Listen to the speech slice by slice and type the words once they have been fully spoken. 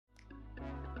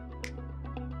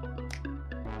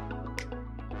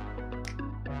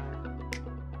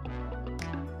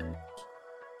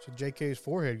So JK's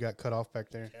forehead got cut off back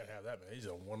there. Can't have that, man. He's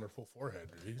a wonderful forehead,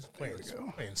 dude. He's playing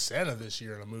Santa this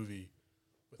year in a movie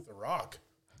with The Rock.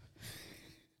 I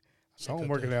saw him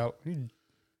working out. He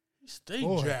stayed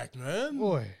jacked, man.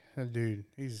 Boy, that dude,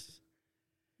 he's...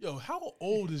 Yo, how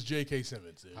old is J.K.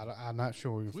 Simmons, dude? I'm not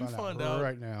sure. We can find out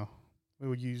right now. We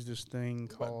would use this thing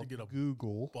called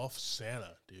Google. Buff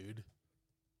Santa, dude.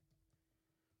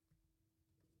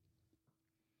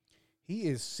 He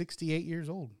is 68 years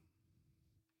old.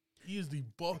 He is the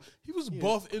buff. He was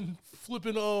buff in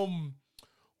flipping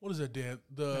what is that, Dan?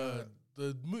 The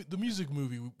music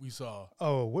movie we saw.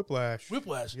 Oh, Whiplash.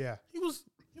 Whiplash. Yeah. He was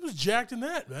jacked in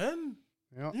that, man.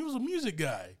 Yeah. He was a music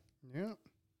guy. Yeah.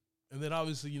 And then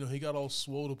obviously, he got all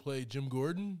swole to play Jim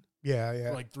Gordon. Yeah, yeah.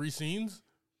 For like 3 scenes.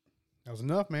 That was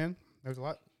enough, man. There's a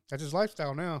lot. That's his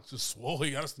lifestyle now. It's just swole.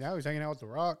 Now he's hanging out with The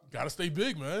Rock. Gotta stay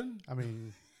big, man. I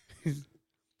mean,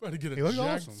 better get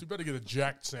awesome. You better get a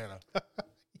jacked Santa.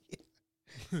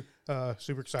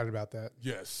 Super excited about that.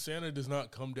 Yes, Santa does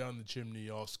not come down the chimney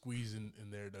all squeezing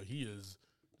in there. No, he is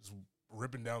just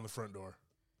ripping down the front door.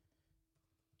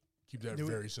 Keep that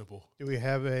very simple. Do we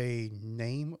have a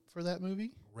name for that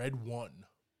movie? Red One.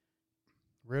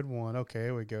 Red One. Okay,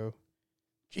 here we go.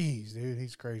 Jeez, dude,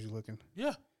 he's crazy looking.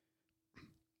 Yeah.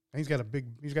 He's got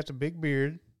the big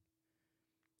beard.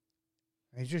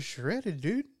 He's just shredded,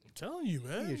 dude. I'm telling you,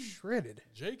 man. He is shredded.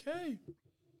 JK.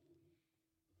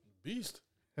 Beast.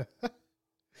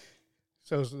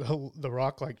 So is the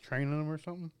Rock like training him or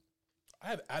something? I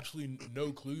have absolutely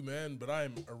no clue, man, but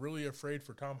I'm really afraid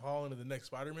for Tom Holland in the next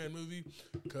Spider-Man movie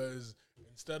because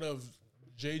instead of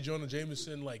J. Jonah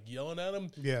Jameson like yelling at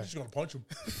him, he's just going to punch him.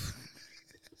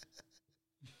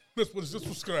 That's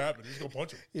what's going to happen. He's going to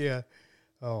punch him. Yeah.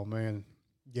 Oh, man.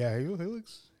 Yeah, he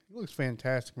looks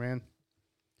fantastic, man.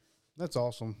 That's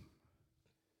awesome.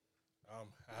 I'm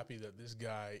happy that this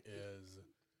guy is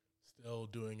still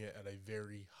doing it at a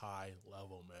very high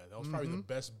level, man. That was probably the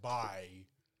best buy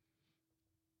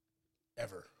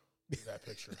ever, that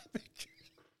picture.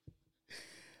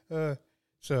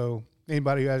 So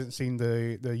anybody who hasn't seen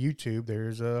the YouTube,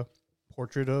 there's a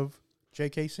portrait of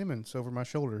J.K. Simmons over my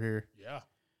shoulder here. Yeah.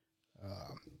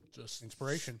 Just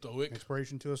inspiration. Stoic.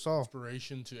 Inspiration to us all.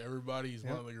 Inspiration to everybody. He's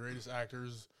one of the greatest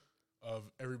actors of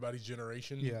everybody's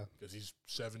generation. Yeah. Because he's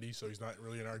 70, so he's not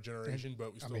really in our generation,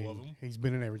 but we still love him. He's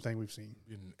been in everything we've seen.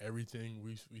 In everything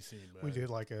we've seen, man. We did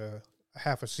like a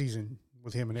half a season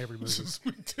with him in every movie.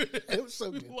 We did. It was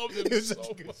so good. We loved him so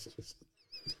much.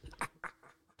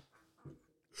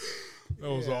 That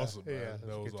was awesome, man. Yeah,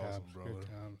 that was awesome, brother. Good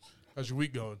times. How's your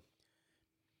week going?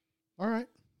 All right.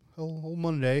 Whole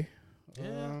Monday.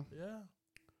 Yeah.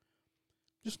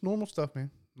 Just normal stuff,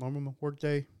 man. Normal work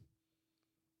day.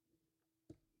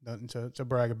 Nothing to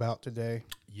brag about today.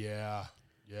 Yeah.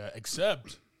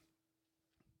 Except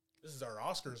this is our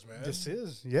Oscars, man. This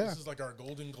is, yeah. This is like our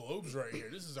Golden Globes right here.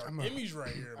 This is our Emmys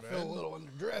right here, man. I feel a little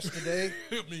underdressed today.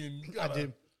 I mean,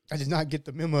 I did not get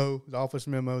the office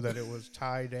memo that it was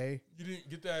tie day. You didn't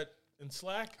get that in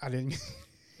Slack? I didn't.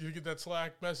 You didn't get that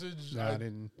Slack message? No, I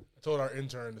didn't. I told our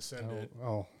intern to send it.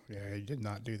 Oh, yeah, he did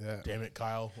not do that. Damn it,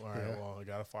 Kyle. All right, well, I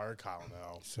got to fire Kyle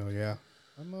now. So, yeah.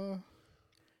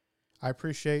 I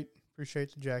appreciate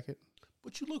the jacket.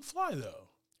 But you look fly, though.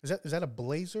 Is that a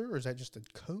blazer or is that just a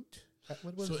coat?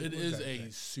 So it is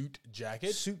a suit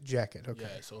jacket. Suit jacket, okay.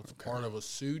 Yeah, so it's part of a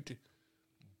suit.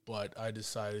 But I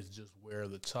decided to just wear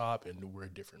the top and to wear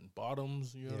different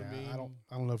bottoms. You know what I mean?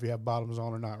 I don't know if you have bottoms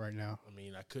on or not right now. I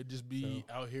mean, I could just be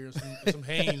out here in some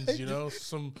Hanes,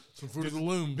 some Fruit of the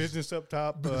Looms. Business up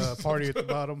top, party at the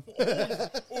bottom.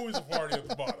 Always a party at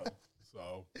the bottom.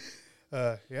 So,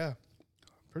 yeah,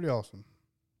 pretty awesome.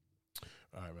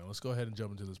 All right, man. Let's go ahead and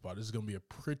jump into this pod. This is going to be a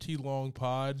pretty long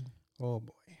pod. Oh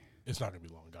boy. It's not going to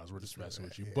be long, guys. We're just messing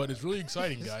with you. But it's really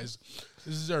exciting, guys.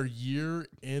 This is our year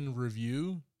in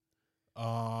review.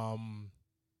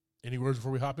 Any words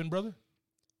before we hop in, brother?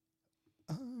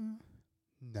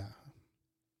 Nah.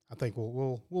 I think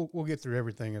we'll get through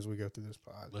everything as we go through this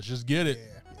pod. Let's just get it.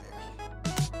 Yeah.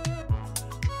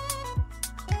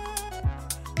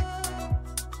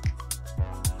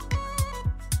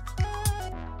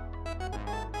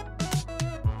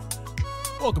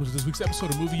 Welcome to this week's episode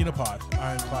of Movie in a Pod.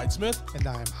 I am Clyde Smith. And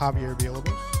I am Javier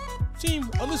Villalobos. Team,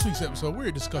 on this week's episode,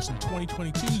 we're discussing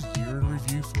 2022's year in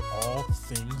review for all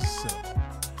things cinema.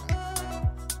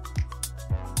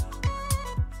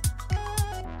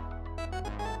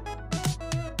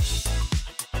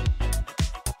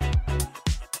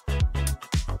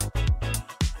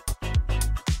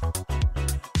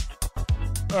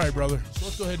 All right, brother. So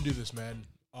let's go ahead and do this, man.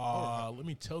 Let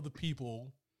me tell the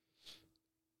people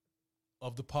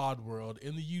of the pod world,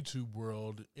 in the YouTube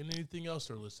world, and anything else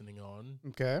they're listening on.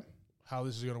 Okay. How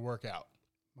this is going to work out.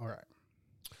 All right.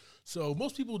 So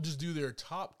most people just do their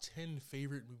top 10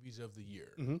 favorite movies of the year.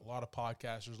 Mm-hmm. A lot of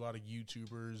podcasters, a lot of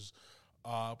YouTubers.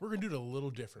 We're going to do it a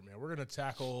little different, man. We're going to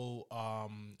tackle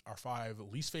our 5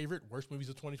 least favorite, worst movies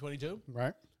of 2022. Right.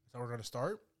 That's how we're going to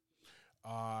start.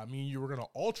 Me and you, we're going to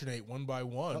alternate one by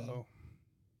one. Uh-oh.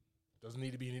 Doesn't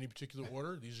need to be in any particular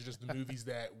order. These are just the movies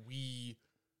that we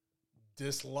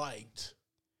disliked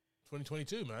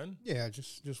 2022, man. Yeah,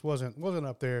 just wasn't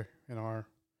up there in our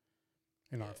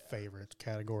favorites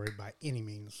category by any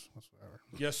means whatsoever.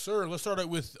 Yes, sir. Let's start out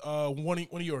with one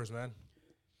of yours, man.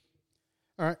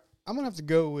 All right. I'm going to have to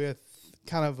go with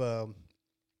kind of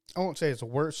I won't say it's a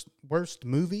worst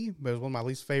movie, but it's one of my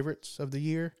least favorites of the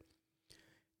year.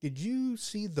 Did you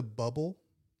see The Bubble?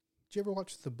 Did you ever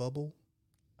watch The Bubble?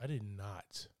 I did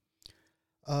not.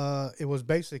 It was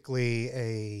basically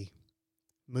a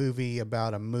movie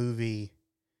about a movie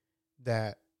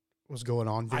that was going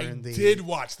on during I did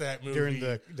watch that movie. During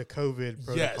the COVID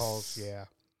protocols. Yes. Yeah.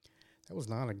 That was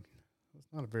not a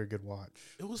very good watch.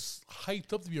 It was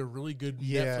hyped up to be a really good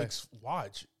Yeah. Netflix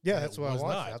watch. Yeah, that's what I watched.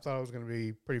 Not. I thought it was going to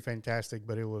be pretty fantastic,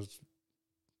 but it was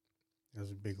a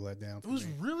big letdown for It was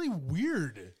me. really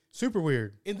weird. Super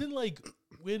weird. And then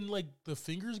when the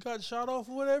fingers got shot off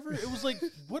or whatever, it was like,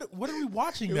 what are we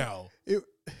watching now? It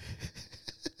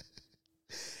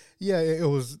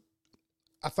was.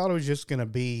 I thought it was just gonna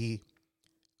be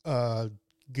a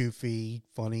goofy,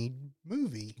 funny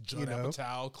movie. Judd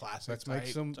Apatow, classic.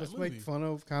 Let's make fun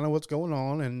of kind of what's going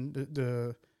on and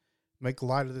the make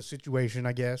light of the situation,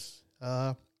 I guess.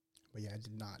 But yeah, it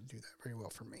did not do that very well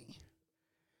for me.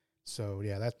 So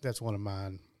yeah, that's one of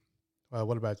mine.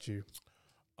 What about you?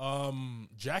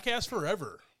 Jackass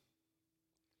Forever.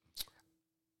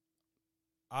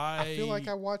 I feel like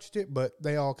I watched it, but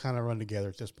they all kind of run together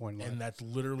at this point in life. And that's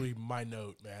literally my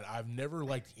note, man. I've never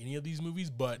liked any of these movies,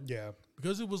 but yeah,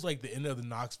 because it was like the end of the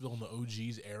Knoxville and the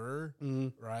OGs era,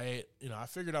 right? I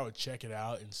figured I would check it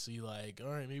out and see all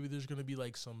right, maybe there's going to be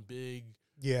some big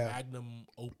magnum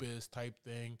opus type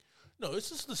thing. No, it's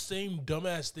just the same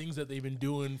dumbass things that they've been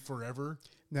doing forever.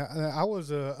 Now, I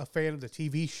was a fan of the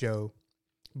TV show,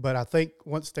 but I think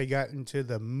once they got into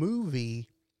the movie,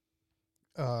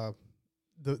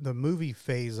 the movie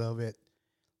phase of it,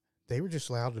 they were just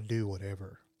allowed to do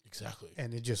whatever. Exactly.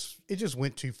 And it just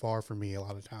went too far for me a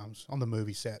lot of times on the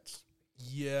movie sets.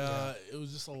 Yeah, it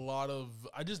was just a lot of,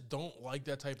 I just don't like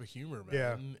that type of humor, man.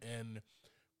 Yeah. And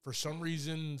for some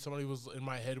reason, somebody was in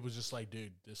my head was just like,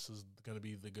 dude, this is going to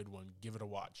be the good one. Give it a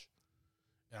watch.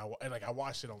 And I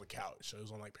watched it on the couch. So it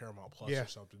was on Paramount Plus or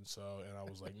something. So, and I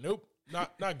was like, nope,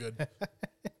 not good.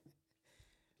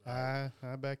 I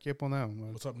back you up on that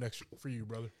one. What's up next for you,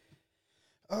 brother?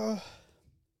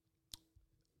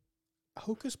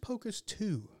 Hocus Pocus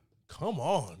 2. Come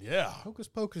on, yeah. Hocus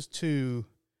Pocus 2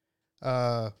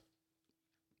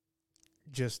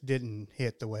 just didn't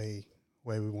hit the way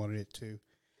we wanted it to.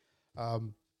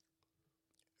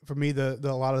 For me, the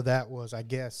a lot of that was, I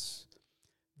guess,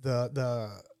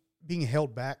 the being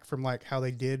held back from how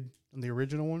they did in the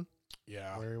original one.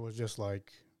 Yeah. Where it was just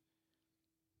like,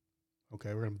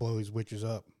 okay, we're gonna blow these witches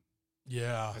up.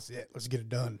 Yeah. That's it. Let's get it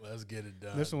done. Let's get it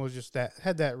done. And this one was just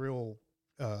had that real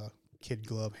kid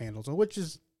glove handles, which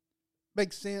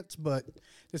makes sense, but at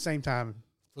the same time,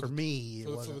 for me,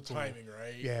 for the timing,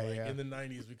 right? Yeah, yeah. In the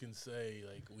 90s, we can say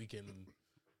we can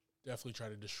definitely try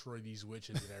to destroy these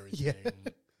witches and everything. Yeah.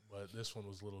 But this one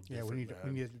was a little different.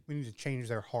 We need to change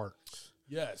their hearts.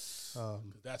 Yes,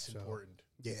 that's important.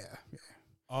 Yeah.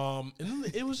 And then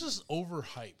it was just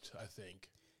overhyped, I think.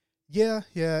 Yeah,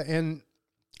 and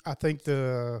I think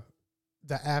the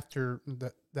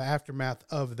aftermath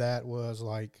of that was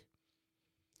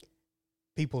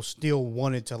people still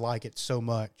wanted to like it so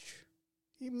much,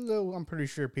 even though I'm pretty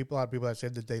sure a lot of people that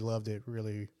said that they loved it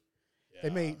really.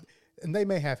 Yeah. They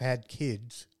may have had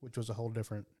kids, which was a whole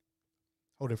different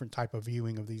type of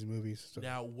viewing of these movies. So.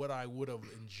 Now, what I would have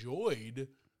enjoyed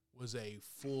was a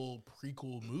full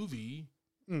prequel movie,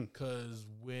 because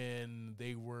when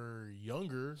they were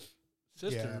younger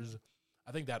sisters,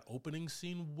 I think that opening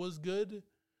scene was good.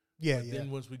 Yeah, but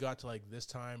then once we got to this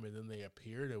time and then they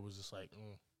appeared, it was just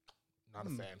not a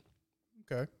fan.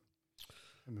 Okay.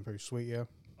 That'd been pretty sweet, yeah.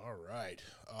 All right.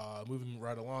 Moving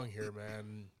right along here,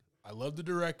 man. I love the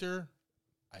director.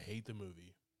 I hate the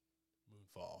movie.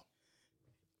 Moonfall.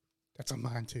 That's on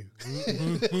mine, too.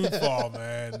 Moonfall,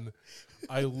 man.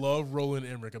 I love Roland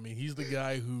Emmerich. I mean, he's the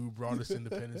guy who brought us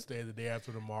Independence Day, The Day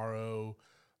After Tomorrow,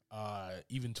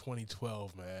 even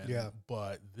 2012, man. Yeah.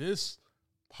 But this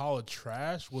pile of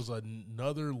trash was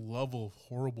another level of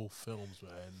horrible films,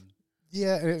 man.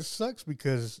 Yeah, and it sucks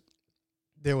because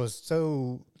there was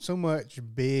so much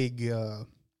big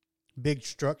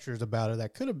structures about it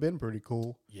that could have been pretty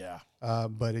cool. Yeah.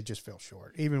 But it just fell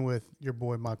short. Even with your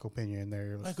boy Michael Pena in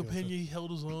there. Michael Pena, he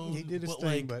held his own. He did his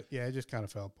thing, but yeah, it just kind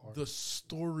of fell apart. The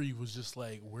story was just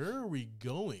like, where are we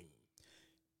going?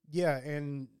 Yeah,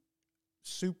 and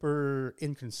super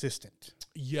inconsistent.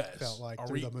 Yes. Felt like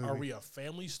are we a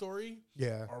family story?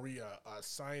 Yeah. Are we a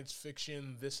science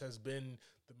fiction? This has been,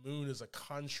 the moon is a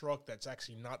construct that's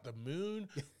actually not the moon.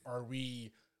 Are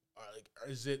we,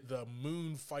 is it the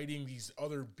moon fighting these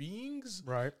other beings?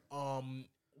 Right.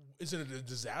 Is it a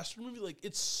disaster movie? Like,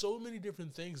 it's so many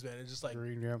different things, man. It's just like,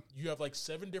 you have like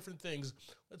 7 different things.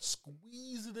 Let's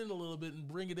squeeze it in a little bit and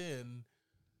bring it in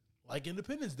like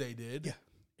Independence Day did. Yeah.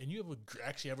 And you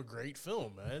actually have a great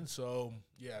film, man. So,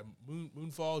 yeah,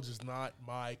 Moonfall is not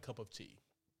my cup of tea.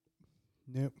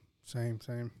 Nope. Same.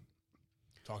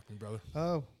 Talk to me,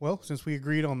 brother. Well, since we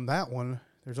agreed on that one,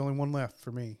 there's only one left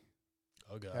for me.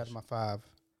 Oh, gosh. Out of my 5.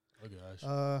 Oh,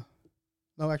 gosh.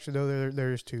 No, actually, though,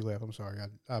 there is 2 left. I'm sorry.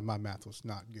 My math was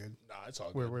not good. Nah, it's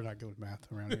all good. We're not good with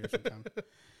math around here sometimes.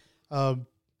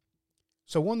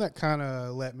 So one that kind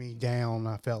of let me down,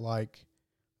 I felt like,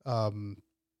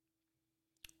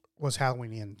 was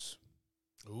Halloween Ends.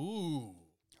 Ooh.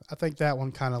 I think that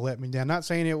one kind of let me down. Not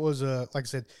saying it was, like I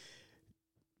said,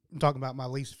 I'm talking about my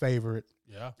least favorite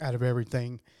out of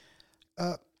everything.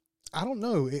 I don't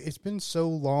know. It's been so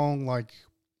long, like,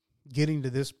 getting to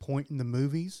this point in the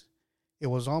movies, it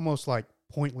was almost, like,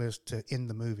 pointless to end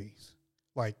the movies.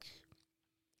 Like,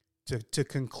 to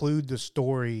conclude the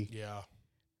story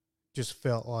just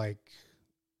felt like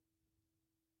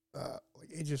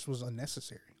it just was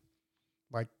unnecessary.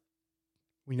 Like,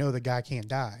 we know the guy can't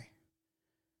die.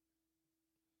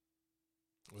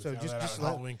 So just let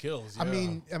Halloween Kills. Yeah. I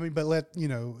mean, but let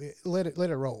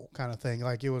it roll kind of thing.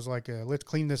 Like, it was like let's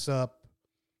clean this up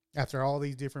after all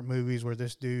these different movies where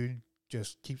this dude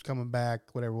just keeps coming back,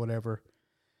 whatever.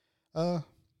 Yeah,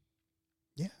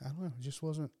 I don't know. It just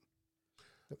wasn't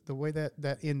the way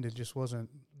that ended. Just wasn't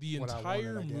the what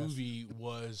entire I wanted, movie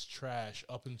was trash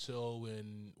up until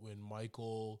when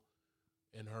Michael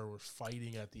and her were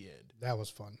fighting at the end. That was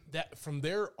fun. That from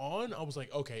there on, I was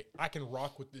like, okay, I can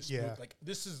rock with this. Yeah. Movie. Like,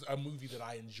 this is a movie that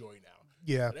I enjoy now.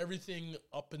 Yeah. But everything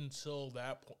up until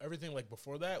that point, everything like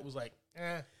before that was like,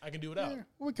 I can do it out.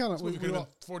 We kind of we could have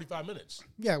 45 minutes.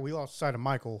 Yeah, we lost sight of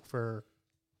Michael for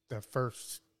the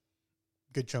first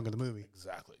good chunk of the movie.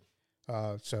 Exactly.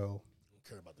 So I don't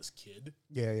care about this kid.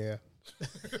 Yeah.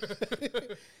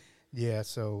 Yeah.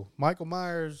 So Michael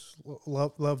Myers,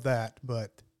 love that,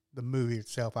 but the movie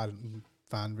itself, I didn't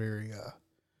find very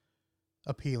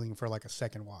appealing for like a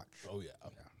second watch. Oh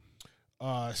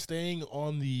yeah. Staying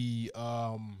on the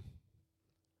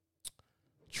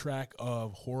track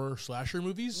of horror slasher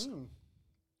movies,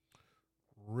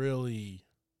 really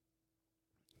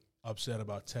upset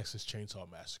about Texas Chainsaw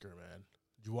Massacre, man.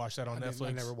 Did you watch that on Netflix?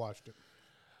 I never watched it.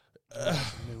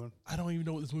 I don't even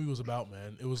know what this movie was about,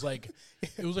 man. It was like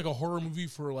a horror movie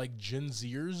for like Gen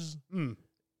Zers.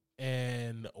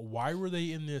 And why were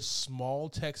they in this small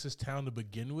Texas town to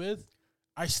begin with?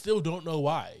 I still don't know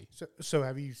why. So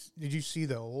did you see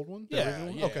the old one? Yeah.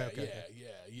 Okay.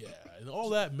 Yeah. And all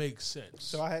that makes sense.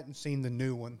 So I hadn't seen the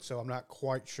new one, so I'm not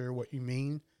quite sure what you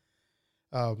mean.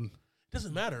 It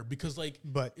doesn't matter because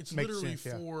but it's literally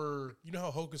sense, for, you know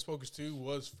how Hocus Pocus 2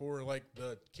 was for like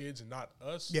the kids and not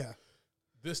us? Yeah.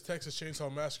 This Texas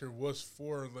Chainsaw Massacre was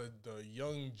for the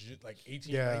young, like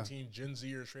 18, 19 Gen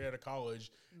Zers straight out of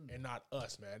college and not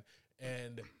us, man.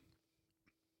 And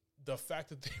the fact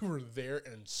that they were there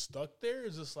and stuck there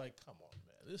is just like, come on,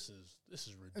 man. This is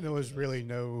ridiculous. And there was really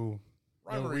no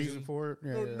reason for it?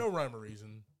 No rhyme or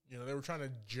reason. You know, they were trying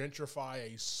to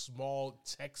gentrify a small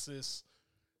Texas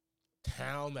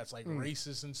town that's like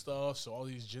racist and stuff. So all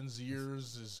these Gen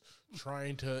Zers is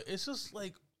trying to, it's just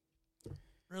like,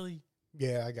 really?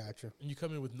 Yeah, I got you. And you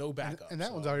come in with no backup. And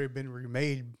that one's already been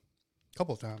remade a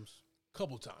couple times.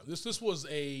 This was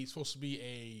supposed to be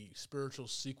a spiritual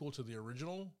sequel to the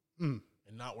original and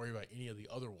not worry about any of the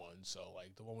other ones. So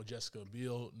like the one with Jessica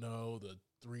Biel, no. The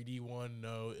 3D one,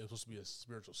 no. It was supposed to be a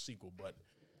spiritual sequel, but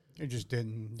it just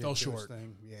didn't fell short.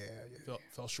 Yeah.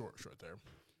 Fell short there.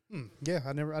 Yeah,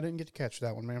 I didn't get to catch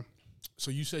that one, man. So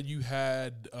you said you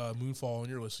had Moonfall on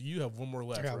your list. So you have one more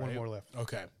left. I got right? one more left.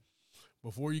 Okay.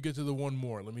 Before you get to the one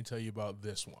more, let me tell you about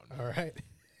this one. All right.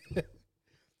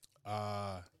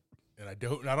 And I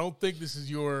don't think this is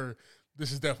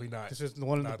this is definitely not. This is the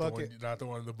one in the bucket. Not the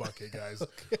one in the bucket, guys.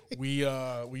 Okay. We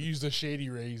used a Shady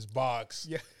Rays box.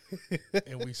 Yeah.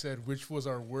 and we said which was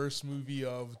our worst movie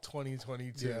of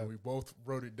 2022. Yeah. We both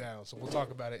wrote it down, so we'll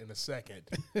talk about it in a second.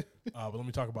 But let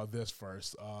me talk about this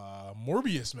first.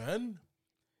 Morbius, man.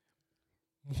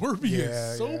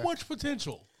 Morbius, so much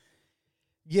potential.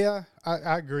 Yeah,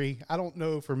 I agree. I don't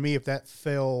know for me if that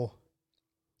fell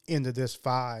into this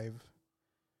 5,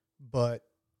 but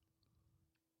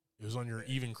it was on your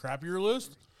even crappier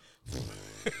list.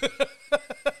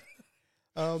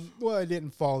 Well, it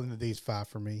didn't fall into these 5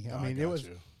 for me. I mean, it was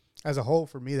as a whole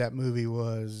for me. That movie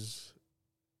was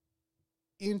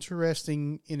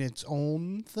interesting in its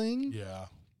own thing. Yeah,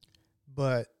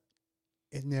 but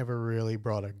it never really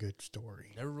brought a good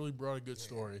story.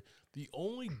 Story. The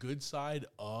only good side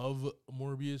of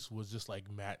Morbius was just like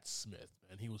Matt Smith,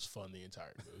 man. He was fun the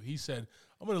entire movie. He said,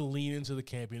 I'm going to lean into the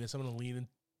campiness. I'm going to lean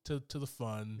into the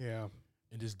fun. Yeah.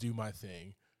 And just do my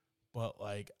thing. But,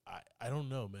 like, I don't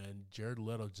know, man. Jared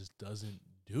Leto just doesn't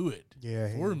do it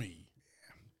for me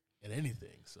in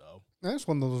anything. So that's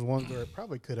one of those ones where it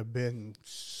probably could have been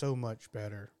so much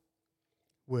better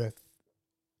with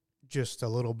just a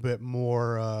little bit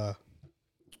more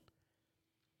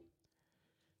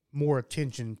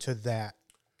attention to that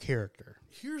character.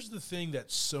 Here's the thing that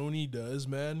Sony does,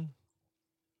 man.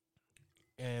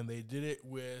 And they did it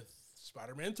with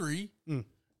Spider-Man 3.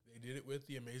 They did it with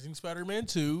The Amazing Spider-Man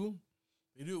 2.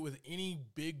 They do it with any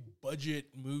big budget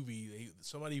movie.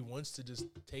 Somebody wants to just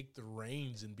take the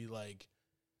reins and be like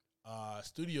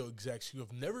studio execs who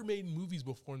have never made movies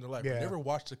before in their life. Never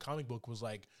watched a comic book, was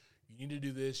like, you need to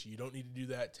do this, you don't need to do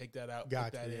that, take that out,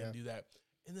 put that in, do that.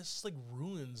 And this just like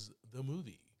ruins the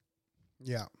movie.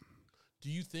 Yeah. Do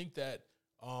you think that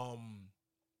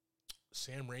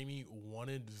Sam Raimi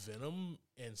wanted Venom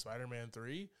in Spider-Man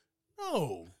 3?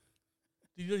 No.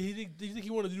 Do you think he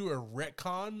wanted to do a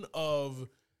retcon of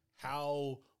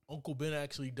how Uncle Ben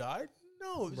actually died?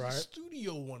 No, the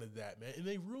studio wanted that, man, and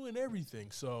they ruined everything.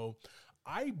 So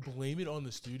I blame it on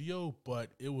the studio, but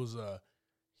it was a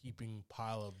heaping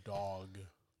pile of dog,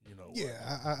 you know.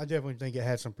 Yeah, I definitely think it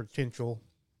had some potential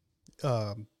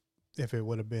if it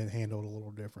would have been handled a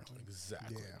little differently.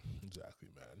 Exactly. Yeah. Exactly,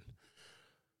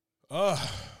 man.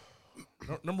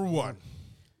 Number 1.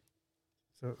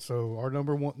 So our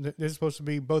number 1, this is supposed to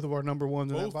be both of our number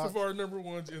ones in that box? Both of our number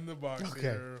ones in the box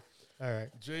here. All right.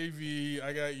 JV,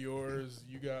 I got yours.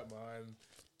 You got mine.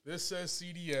 This says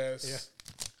CDS. Yeah.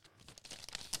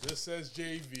 This says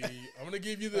JV. I'm going to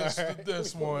give you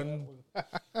this one.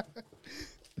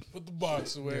 Put the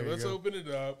box away. Let's open it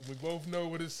up. We both know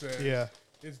what it says. Yeah.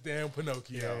 It's Dan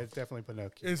Pinocchio. Yeah, it's definitely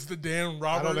Pinocchio. It's the Dan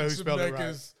Robert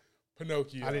Zemeckis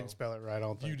Pinocchio. I didn't spell it right. I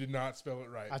don't think. You did not spell it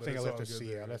right. I think I left a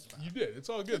C out. That's fine. You did. It's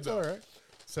all good, though. All right.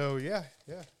 So, yeah.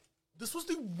 This was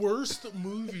the worst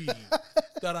movie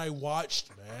that I watched,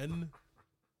 man.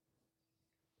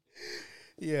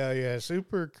 Yeah.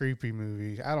 Super creepy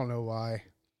movie. I don't know why.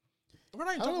 We're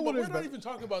not even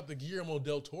talking about the Guillermo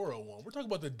del Toro one. We're talking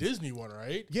about the Disney one,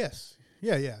 right? Yes.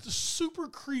 Yeah. It's a super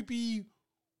creepy,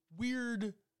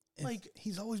 weird. Like,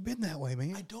 he's always been that way,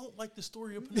 man. I don't like the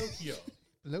story of Pinocchio.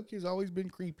 Pinocchio's always been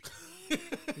creepy.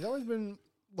 He's always been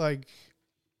like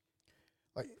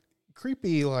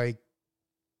creepy, like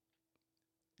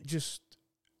just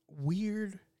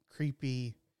weird,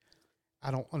 creepy.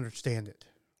 I don't understand it.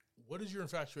 What is your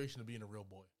infatuation of being a real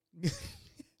boy?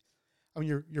 I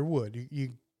mean, you're wood.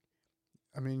 You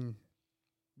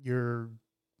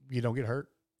don't get hurt.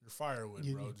 You're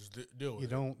firewood, bro. Just deal with it. You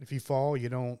don't. If you fall, you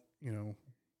don't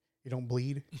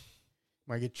bleed.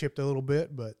 Might get chipped a little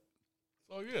bit, but.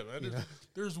 Oh yeah, man.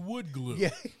 There's wood glue. Yeah,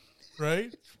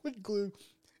 right. Wood glue,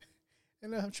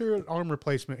 and I'm sure an arm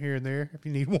replacement here and there if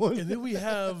you need one. And then we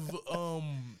have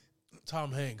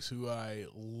Tom Hanks, who I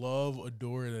love,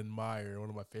 adore, and admire. One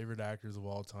of my favorite actors of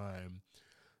all time.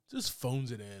 Just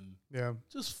phones it in. Yeah,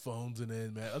 just phones it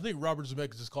in, man. I think Robert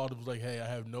Zemeckis just called him, was like, "Hey, I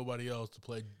have nobody else to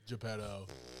play Geppetto.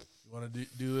 You want to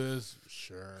do this?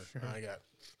 Sure.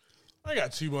 I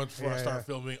got 2 months before I start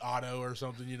filming Otto or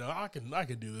something. I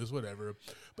can do this, whatever.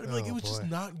 But it was just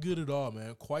not good at all,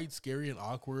 man. Quite scary and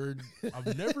awkward.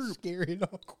 I've never scary and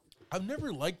awkward. I've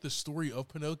never liked the story of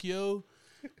Pinocchio,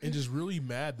 and just really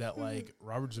mad that like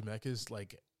Robert Zemeckis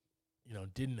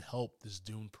didn't help this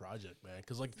Dune project, man.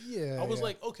 Because I was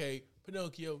like, okay,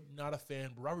 Pinocchio, not a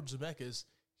fan, but Robert Zemeckis,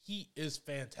 he is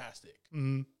fantastic.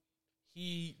 Mm-hmm.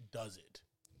 He does it.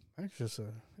 It's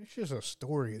just a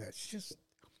story that's just.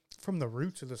 From the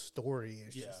roots of the story,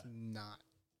 it's just not.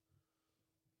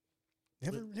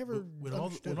 Never. When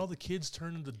all the kids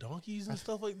turn into donkeys and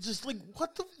stuff, why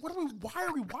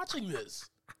are we watching this?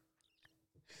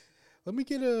 Let me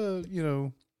get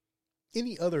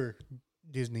any other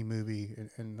Disney movie,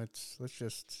 and let's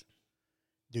just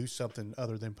do something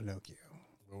other than Pinocchio.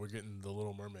 Well, we're getting The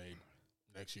Little Mermaid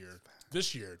next year.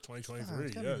 This year, 2023.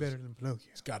 It's got to be better than Pinocchio.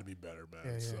 It's got to be better,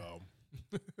 man. So.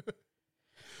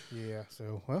 Yeah,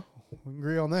 so, well, we can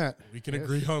agree on that. We can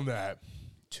agree on that.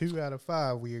 2 out of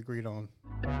 5 we agreed on.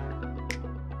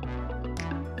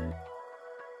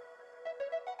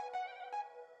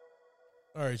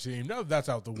 All right, team. Now that that's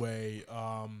out the way,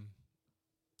 and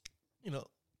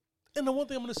the one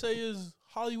thing I'm going to say is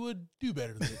Hollywood, do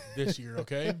better this year,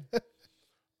 okay?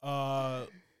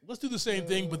 Let's do the same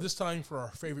thing, but this time for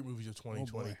our favorite movies of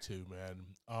 2022, man.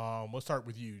 Let's start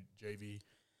with you, JV.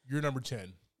 You're number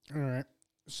 10. All right.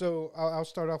 So I'll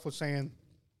start off with saying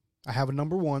I have a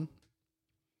number 1.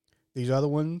 These other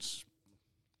ones,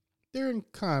 they're in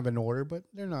kind of an order, but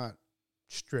they're not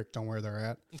strict on where they're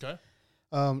at. Okay.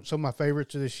 So my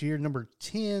favorites of this year, number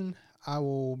 10, I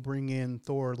will bring in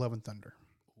Thor: Love and Thunder.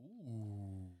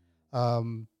 Ooh. For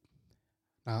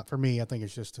me, I think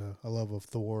it's just a love of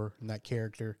Thor and that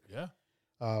character. Yeah.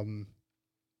 And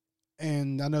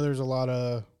I know there's a lot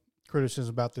of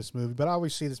criticism about this movie, but I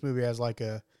always see this movie as like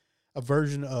a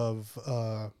version of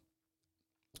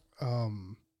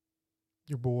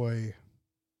your boy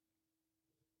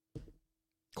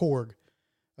Korg,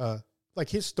 like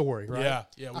his story, right?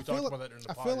 Yeah. We talked about that during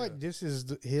the I feel like this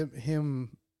is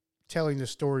him telling the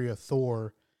story of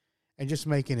Thor and just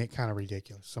making it kind of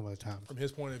ridiculous some of the time. From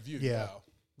his point of view,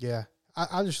 yeah.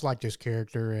 I just like this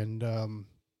character and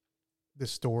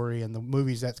this story and the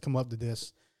movies that's come up to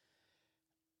this.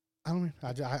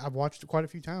 I've watched it quite a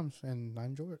few times and I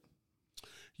enjoy it.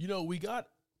 You know, we get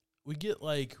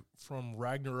like from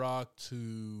Ragnarok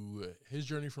to his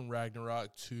journey from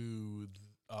Ragnarok to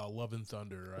Love and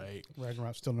Thunder, right?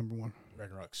 Ragnarok's still number 1.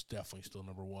 Ragnarok's definitely still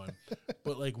number 1.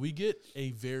 But like we get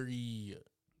a very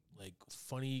like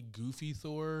funny, goofy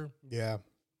Thor. Yeah.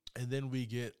 And then we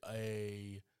get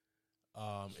a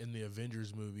in the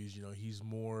Avengers movies, you know, he's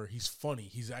funny.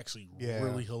 He's actually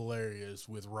really hilarious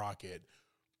with Rocket.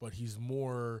 But he's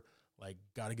more like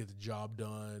got to get the job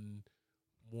done,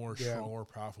 more strong, more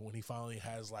powerful. When he finally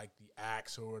has like the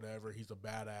axe or whatever, he's a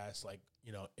badass, like,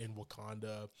 you know, in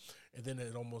Wakanda. And then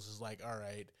it almost is like, all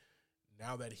right,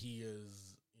 now that he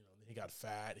is, you know, he got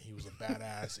fat, he was a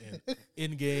badass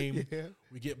in game. Yeah.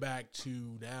 We get back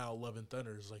to now Love and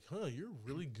Thunder. It's like, you're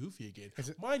really goofy again.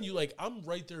 Mind you, like, I'm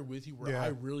right there with you where I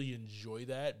really enjoy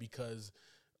that because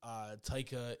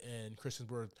Taika and Kristen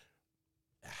Stewart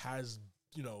has,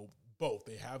 you know, both.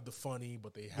 They have the funny,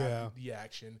 but they have the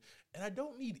action. And I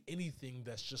don't need anything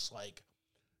that's just like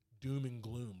doom and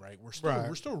gloom, right? We're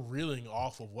still reeling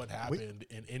off of what happened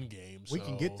in Endgame. We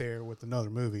can get there with another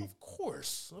movie. Of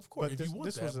course. But this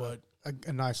was a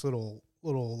nice little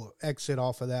exit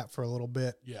off of that for a little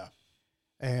bit. Yeah.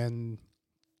 And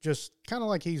just kind of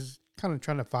like he's kind of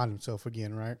trying to find himself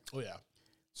again, right? Oh, yeah.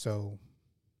 So,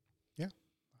 yeah.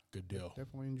 Good deal.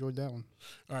 Definitely enjoyed that one.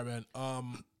 All right, man.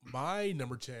 My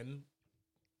number 10,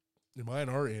 and mine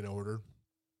are in order,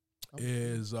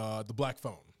 is The Black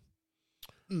Phone.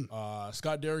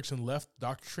 Scott Derrickson left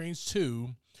Doctor Strange 2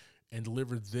 and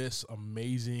delivered this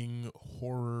amazing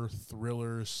horror,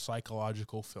 thriller,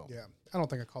 psychological film. Yeah. I don't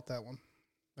think I caught that one.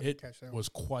 It was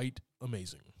quite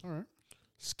amazing. All right.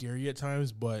 Scary at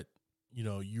times, but, you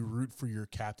know, you root for your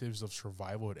captives of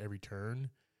survival at every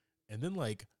turn. And then,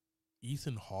 like,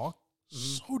 Ethan Hawke,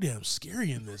 so damn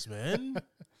scary in this, man.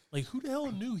 Like, who the hell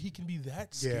knew he can be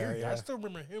that scary? Yeah. I still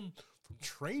remember him from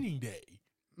Training Day,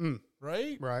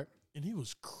 right? Right. And he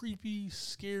was creepy,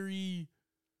 scary,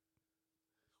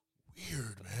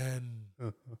 weird,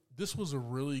 man. This was a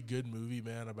really good movie,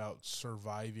 man, about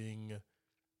surviving,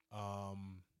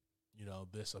 you know,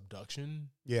 this abduction.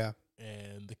 Yeah.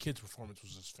 And the kid's performance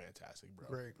was just fantastic, bro.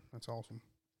 Great. That's awesome.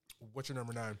 What's your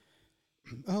number 9?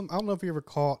 I don't know if you ever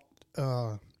caught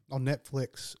on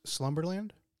Netflix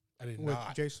Slumberland. I did with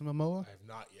not. Jason Momoa. I have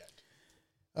not yet.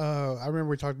 I remember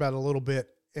we talked about it a little bit,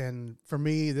 and for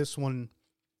me, this one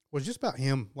was just about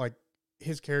him, like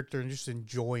his character, and just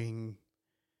enjoying.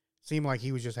 Seemed like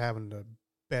he was just having the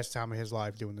best time of his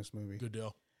life doing this movie. Good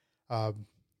deal.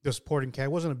 The supporting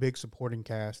cast wasn't a big supporting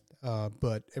cast,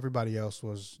 but everybody else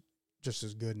was just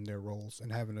as good in their roles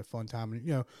and having a fun time. And,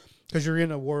 you know, because you're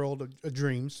in a world of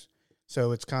dreams,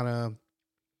 so it's kind of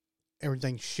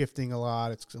everything's shifting a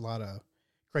lot. It's a lot of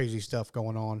crazy stuff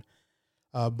going on,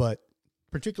 but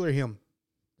particularly him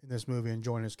in this movie,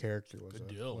 enjoying his character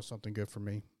was something good for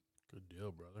me. Good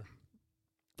deal, brother.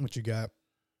 What you got?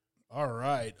 All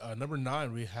right, number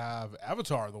 9, we have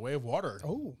Avatar: The Way of Water.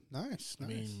 Oh, nice. I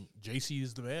mean, JC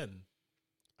is the man.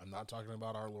 I'm not talking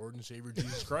about our Lord and Savior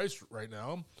Jesus Christ right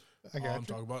now. I'm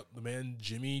talking about the man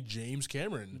Jimmy James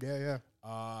Cameron. Yeah.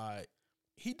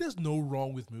 he does no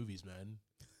wrong with movies, man.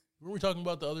 Were we talking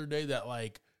about the other day that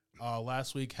like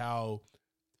last week how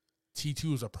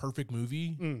T2 was a perfect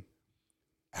movie?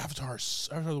 Avatar: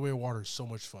 The Way of Water is so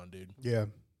much fun, dude. Yeah.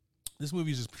 This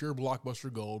movie is just pure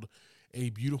blockbuster gold. A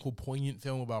beautiful, poignant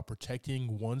film about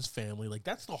protecting one's family. Like,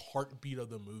 that's the heartbeat of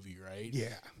the movie, right? Yeah.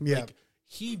 Yeah. Like,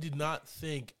 he did not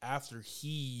think after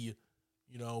he,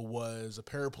 was a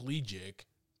paraplegic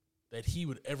that he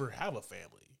would ever have a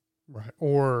family. Right.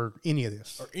 Or any of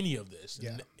this.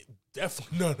 Yeah. And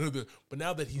definitely none of this. But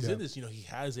now that he's in this, he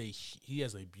has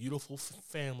a beautiful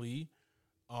family,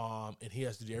 and he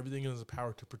has to do everything in his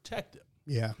power to protect them.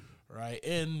 Yeah. Right.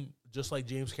 And just like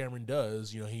James Cameron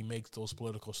does, he makes those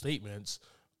political statements.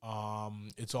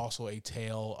 It's also a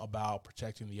tale about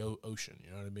protecting the ocean.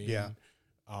 You know what I mean? Yeah.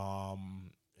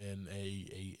 And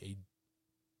a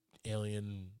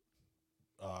alien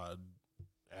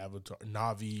avatar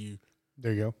Na'vi.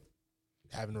 There you go.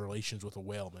 Having relations with a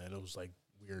whale, man. It was like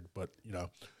weird, but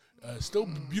still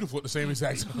beautiful at the same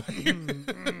exact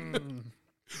time.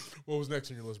 What was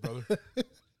next on your list, brother?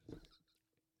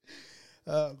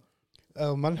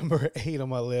 My number 8 on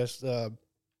my list, I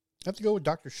have to go with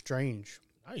Doctor Strange.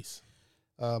 Nice.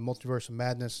 Multiverse of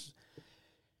Madness.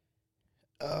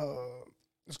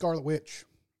 Scarlet Witch.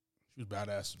 She was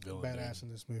badass villain. Badass in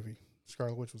this movie.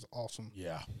 Scarlet Witch was awesome.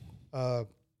 Yeah.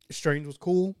 Strange was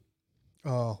cool.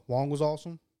 Wong was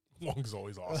awesome. Wong's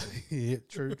always awesome. Yeah,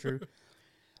 true.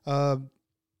 And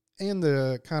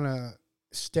the kind of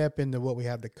step into what we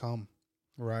have to come,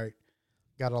 right?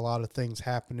 Got a lot of things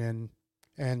happening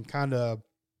and kind of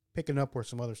picking up where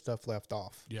some other stuff left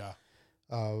off. Yeah.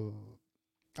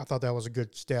 I thought that was a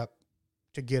good step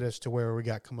to get us to where we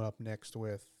got coming up next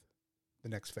with the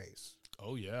next phase.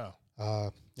 Oh, yeah.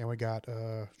 And we got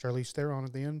Charlize Theron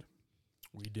at the end.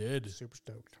 We did. Super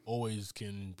stoked. Always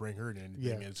can bring her in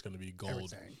anything, and it's going to be gold.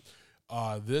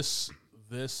 Everything. This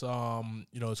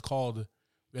it's called,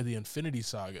 we had the Infinity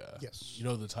Saga. Yes. You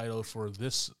know the title for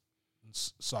this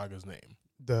saga's name?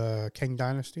 The Kang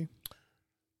Dynasty?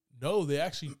 No, they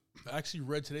actually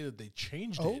read today that they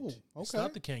changed it. Okay. It's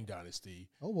not the Kang Dynasty.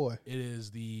 Oh, boy. It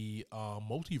is the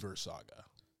Multiverse Saga.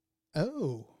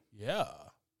 Oh. Yeah.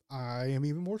 I am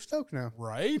even more stoked now.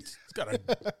 Right? It's got a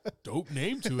dope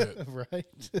name to it.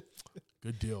 Right.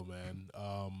 Good deal, man.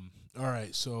 All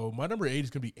right, so my number 8 is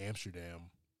going to be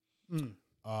Amsterdam.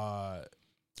 I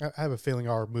have a feeling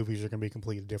our movies are going to be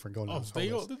completely different going on.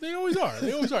 They always are.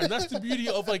 They always are. And that's the beauty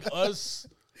of like us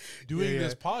doing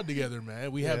this pod together,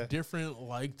 man. We have different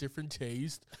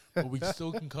taste, but we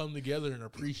still can come together and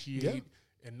appreciate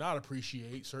and not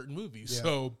appreciate certain movies. Yeah.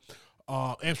 So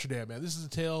Amsterdam, man. This is a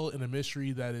tale and a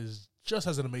mystery that is just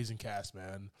has an amazing cast,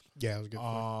 man. Yeah, it was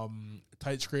good.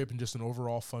 Tight script and just an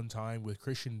overall fun time with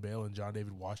Christian Bale and John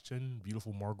David Washington.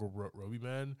 Beautiful Margot Robbie,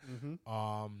 man.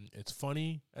 Mm-hmm. It's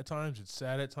funny at times. It's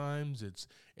sad at times. It's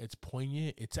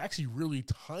poignant. It's actually really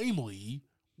timely.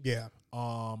 Yeah.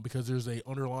 Because there's a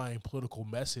underlying political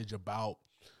message about,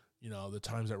 the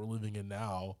times that we're living in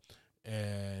now.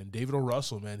 And David O.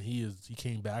 Russell, man, he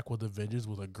came back with a vengeance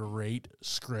with a great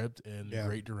script and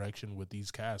great direction with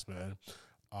these casts, man.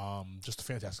 Just a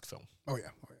fantastic film. Oh yeah.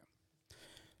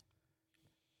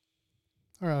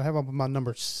 All right, I have up my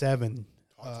number 7.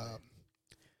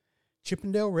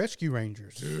 Chippendale Rescue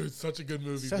Rangers. Dude, such a good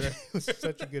movie, man.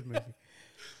 Such a good movie.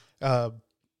 I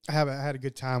had a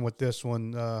good time with this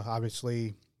one.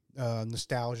 Obviously,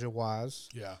 nostalgia-wise.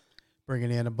 Yeah.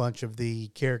 Bringing in a bunch of the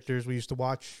characters we used to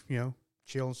watch,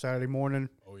 chill on Saturday morning.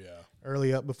 Oh, yeah.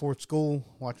 Early up before school,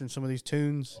 watching some of these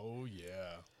tunes. Oh,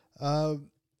 yeah.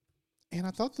 And I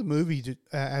thought the movie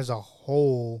as a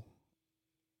whole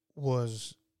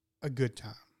was a good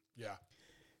time. Yeah.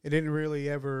 It didn't really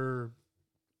ever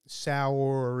sour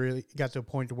or really got to a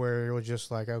point to where it was just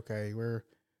like, okay,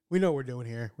 we know what we're doing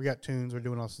here. We got tunes, we're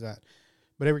doing all of that.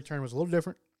 But every turn was a little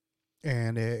different,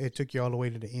 and it took you all the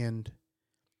way to the end.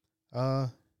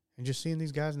 And just seeing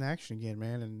these guys in action again,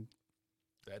 man. And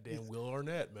that damn Will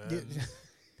Arnett, man.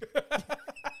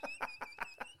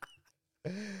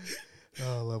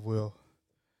 Oh, I love Will.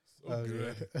 So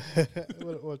good. Yeah.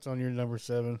 What's on your number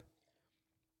 7?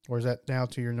 Or is that now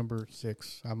to your number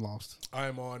 6? I'm lost.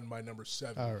 I'm on my number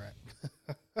 7. All right.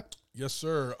 Yes,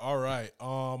 sir. All right.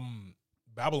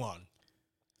 Babylon.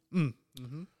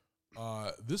 Mm-hmm.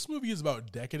 This movie is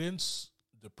about decadence,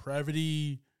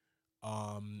 depravity,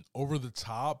 over the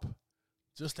top,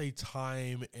 just a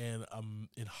time in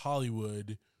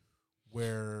Hollywood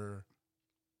where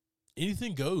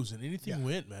anything goes and anything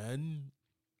went, man.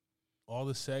 All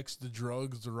the sex, the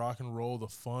drugs, the rock and roll, the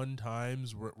fun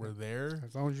times were there.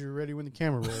 As long as you're ready when the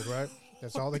camera rolled, right?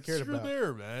 That's all they cared about. You're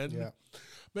there, man. Yeah.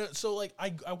 Man, so like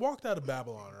I walked out of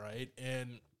Babylon, right,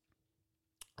 and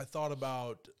I thought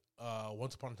about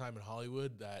Once Upon a Time in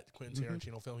Hollywood, that Quentin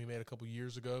Tarantino film he made a couple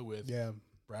years ago with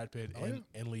Brad Pitt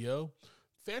and Leo.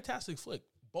 Fantastic flick,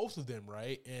 both of them,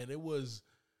 right? And it was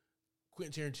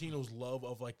Quentin Tarantino's love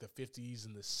of like the 50s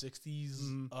and the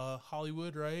 60s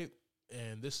Hollywood, right?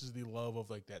 And this is the love of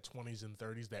like that 20s and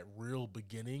 30s, that real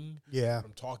beginning,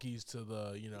 from talkies to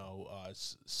the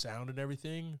sound and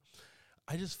everything.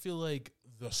 I just feel like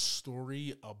the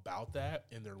story about that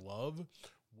and their love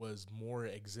was more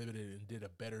exhibited and did a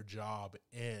better job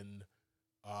in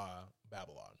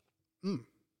Babylon.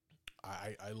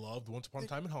 I loved Once Upon a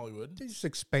Time in Hollywood. They just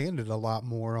expanded a lot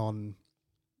more on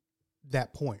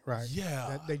that point, right?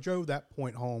 Yeah. They drove that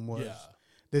point home was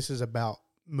this is about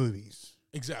movies.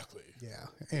 Exactly. Yeah,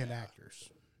 and actors.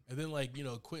 And then, like,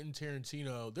 Quentin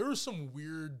Tarantino, there were some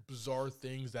weird, bizarre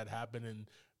things that happened in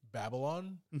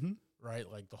Babylon, right?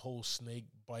 Like the whole snake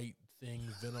bite thing,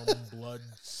 venom, blood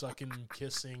sucking,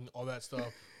 kissing, all that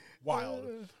stuff.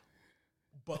 Wild.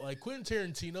 But like Quentin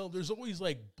Tarantino, there's always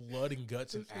like blood and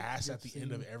guts and ass at the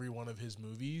end of every one of his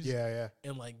movies. Yeah.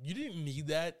 And like you didn't need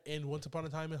that in Once Upon a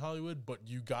Time in Hollywood, but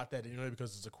you got that anyway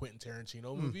because it's a Quentin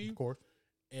Tarantino movie. Of course.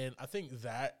 And I think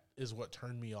that is what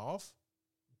turned me off.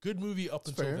 Good movie up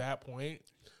until that point.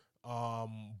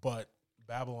 But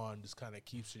Babylon just kind of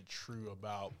keeps it true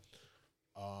about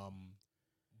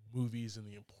movies and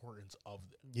the importance of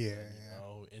them. Yeah.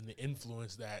 And the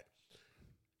influence that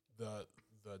the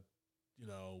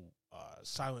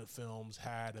silent films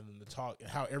had, and then the talk, and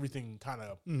how everything kind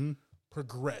of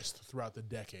progressed throughout the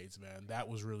decades, man. That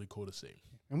was really cool to see.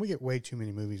 And we get way too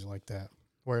many movies like that,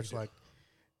 where it's like,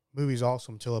 movie's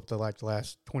awesome till up to like the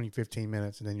last 20, 15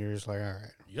 minutes, and then you're just like, all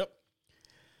right. Yep.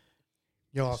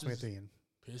 You lost me at the end.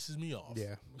 Pisses me off.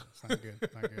 Yeah. It's not good.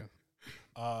 Not good.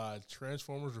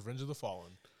 Transformers Revenge of the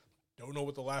Fallen. Don't know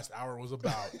what the last hour was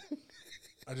about.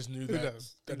 I just knew that.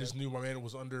 I just knew my man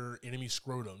was under enemy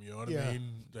scrotum. You know what I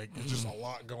mean? Like, it's just a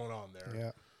lot going on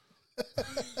there.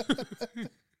 Yeah.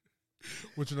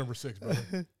 What's your number 6,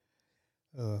 brother?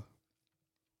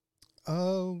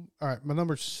 All right. My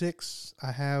number 6,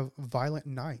 I have Violent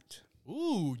Night.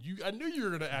 Ooh, I knew you were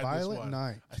going to add Violent this one.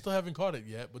 Night. I still haven't caught it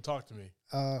yet, but talk to me.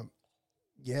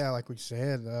 Yeah, like we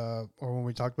said, or when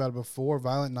we talked about it before,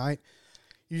 Violent Night,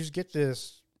 you just get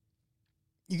this.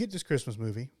 You get this Christmas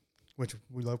movie, which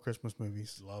we love Christmas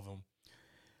movies. Love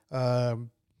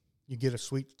them. You get a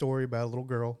sweet story about a little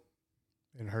girl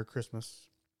and her Christmas.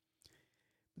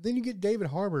 But then you get David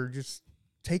Harbour just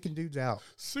taking dudes out.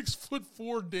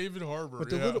 6'4" David Harbour.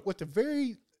 With the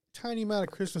very tiny amount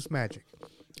of Christmas magic.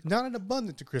 Not an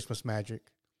abundance of Christmas magic.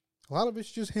 A lot of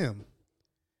it's just him.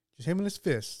 Just him and his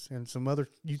fists and some other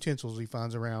utensils he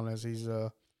finds around as he's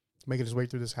making his way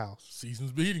through this house.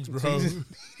 Season's beatings, bro.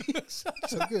 So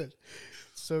good.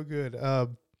 So good.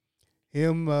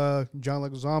 Him, John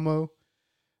Leguizamo,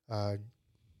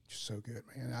 just so good,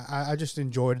 man. I just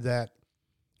enjoyed that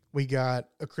we got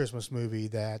a Christmas movie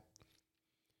that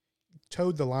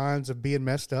towed the lines of being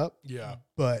messed up. Yeah.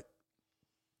 But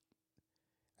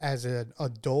as an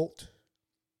adult,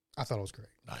 I thought it was great.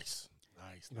 Nice.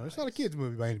 It's not a kid's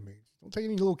movie by any means. Don't take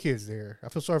any little kids there. I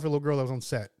feel sorry for the little girl that was on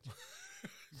set.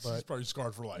 But she's probably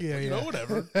scarred for life. Yeah, but,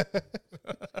 whatever.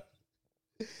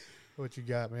 What you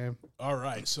got, man? All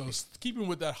right. So keeping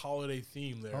with that holiday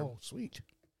theme there. Oh, sweet.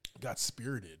 Got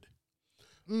Spirited.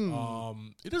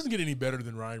 It doesn't get any better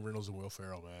than Ryan Reynolds and Will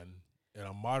Ferrell, man. And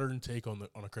a modern take on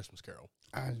a Christmas Carol.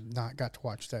 I've not got to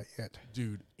watch that yet.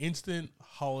 Dude, instant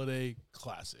holiday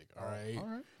classic, all right? All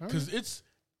right. Because it's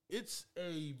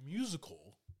a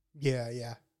musical.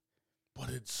 Yeah. But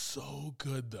it's so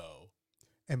good, though.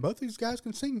 And both these guys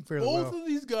can sing fairly well. Both of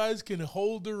these guys can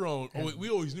hold their own. We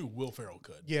always knew Will Ferrell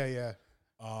could. Yeah.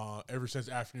 Ever since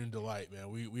Afternoon Delight, man,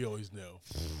 we always knew.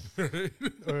 What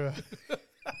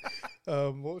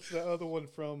was the other one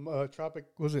from Tropic?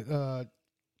 Was it the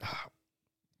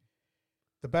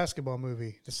basketball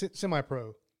movie, the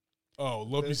semi-pro? Oh,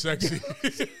 Love Me Sexy.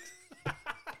 Yes,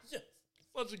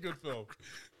 such a good film.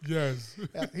 Yes.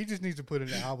 Yeah, he just needs to put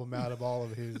an album out of all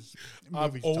of his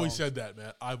movies. I've always said that,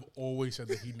 man. I've always said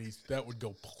that that would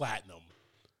go platinum.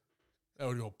 That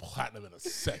would go platinum in a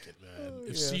second, man.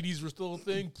 If CDs were still a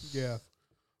thing. Yeah.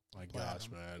 My gosh,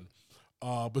 man.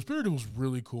 But Spirited was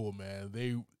really cool, man.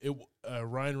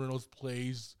 Ryan Reynolds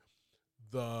plays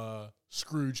the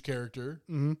Scrooge character.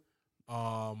 Mm-hmm.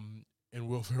 And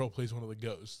Will Ferrell plays one of the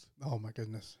ghosts. Oh, my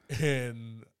goodness.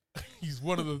 And he's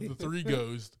one of the three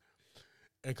ghosts.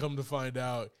 And come to find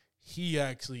out, he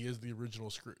actually is the original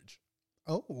Scrooge.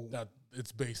 Oh, that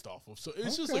it's based off of. So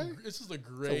it's just a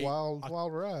great, it's a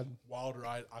wild ride. Wild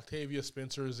ride. Octavia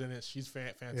Spencer is in it. She's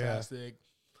fantastic.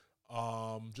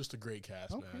 Yeah. Just a great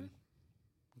cast, man.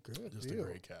 Good. Just deal. a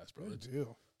great cast, bro. Good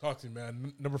deal. Talk to me,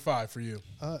 man. Number 5 for you.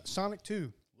 Sonic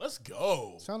 2. Let's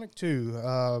go. Sonic 2.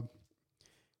 The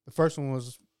first one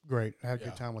was great. I had a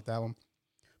good time with that one.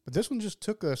 But this one just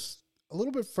took us a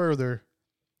little bit further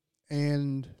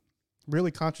and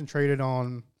really concentrated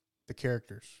on the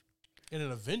characters. In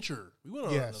an adventure. We went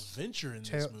on an adventure in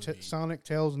this movie. Sonic,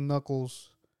 Tails, and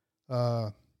Knuckles,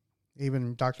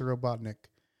 even Dr. Robotnik.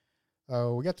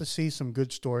 We got to see some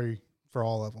good story for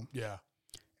all of them. Yeah.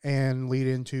 And lead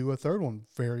into a third one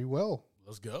very well.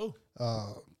 Let's go.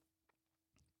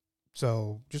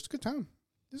 So, just a good time.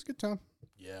 Just a good time.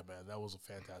 Yeah, man. That was a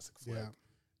fantastic flick. Yeah.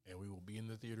 And we will be in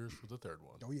the theaters for the third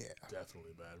one. Oh, yeah.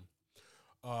 Definitely,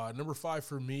 man. Number 5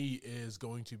 for me is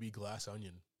going to be Glass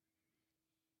Onion.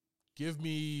 Give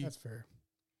me that's fair.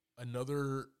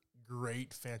 Another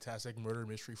great, fantastic murder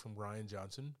mystery from Rian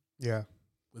Johnson. Yeah.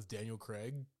 With Daniel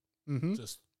Craig. Mm-hmm.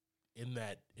 Just in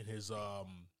his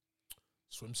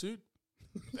swimsuit,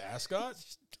 the ascot.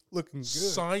 Looking good.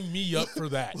 Sign me up for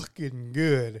that. Looking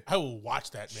good. I will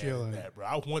watch that man in that, bro.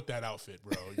 I want that outfit,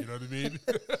 bro. You know what I mean?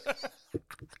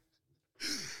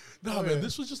 No, man,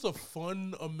 this was just a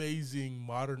fun, amazing,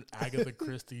 modern Agatha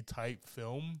Christie type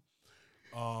film.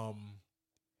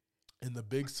 And the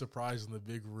big surprise and the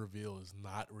big reveal is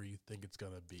not where you think it's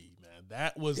going to be, man.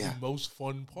 That was the most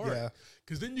fun part. Yeah.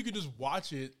 Because then you can just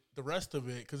watch it, the rest of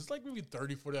it, because it's like maybe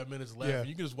 30, 45 minutes left. And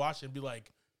you can just watch it and be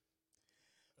like,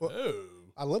 oh.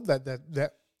 I love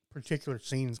that particular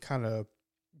scene's kind of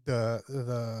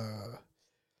the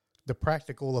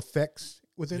practical effects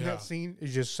within that scene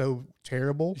is just so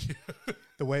terrible.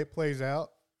 The way it plays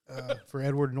out for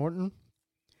Edward Norton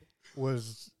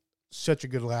was such a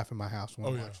good laugh in my house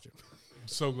when I watched it. I'm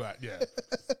so glad. Yeah.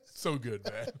 So good,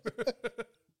 man.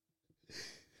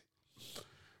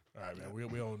 All right, man.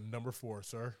 We on number 4,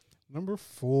 sir. Number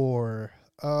 4.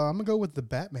 I'm going to go with The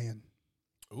Batman.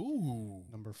 Ooh.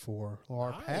 Number 4.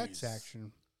 Laura Pax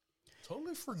action.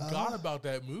 Totally forgot about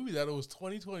that movie, that it was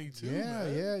 2022.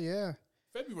 Yeah.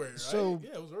 February, right? So,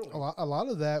 yeah, it was early. A lot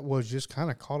of that was just kind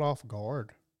of caught off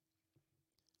guard.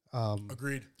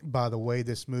 Agreed. By the way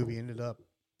this movie ended up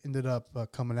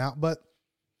coming out. But,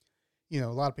 a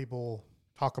lot of people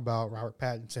talk about Robert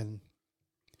Pattinson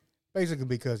basically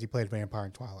because he played a vampire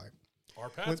in Twilight. Our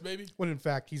Pats, baby. When in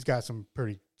fact, he's got some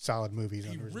pretty solid movies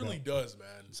under his belt. He really does,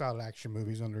 man. Solid action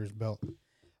movies under his belt.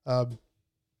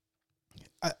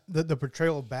 The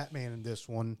portrayal of Batman in this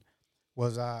one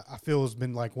was, I feel, has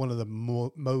been like one of the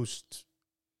most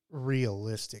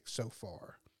realistic so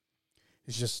far.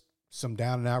 It's just some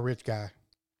down-and-out rich guy.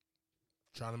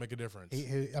 Trying to make a difference.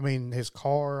 His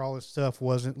car, all his stuff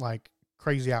wasn't like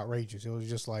crazy outrageous. It was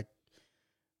just like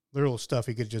little stuff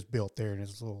he could just built there in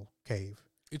his little cave.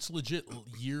 It's legit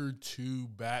year 2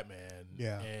 Batman.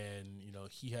 Yeah. And,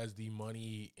 he has the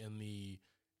money and the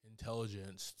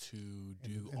intelligence to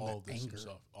do all this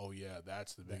stuff. Oh, yeah,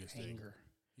 that's the biggest thing.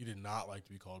 He did not like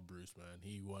to be called Bruce, man.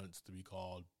 He wants to be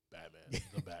called Batman,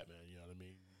 the Batman, you know what I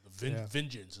mean? The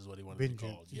Vengeance is what he wanted to be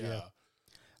called. Yeah.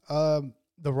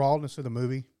 The rawness of the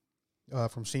movie,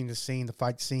 from scene to scene, the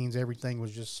fight scenes, everything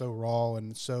was just so raw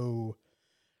and so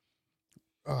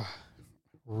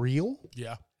real.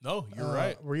 Yeah. No, you're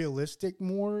right. Realistic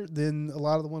more than a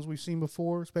lot of the ones we've seen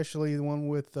before, especially the one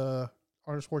with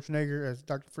Arnold Schwarzenegger as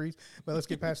Dr. Freeze. But let's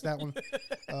get past that one.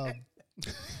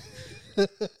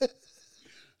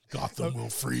 Gotham will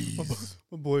freeze.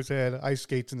 My boys had ice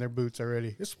skates in their boots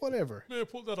already. It's whatever. Man,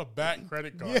 pulled out a bat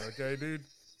credit card, okay, dude?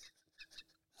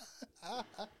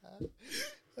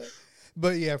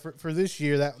 But yeah, for this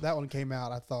year, that one came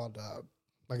out. I thought,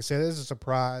 like I said, this is a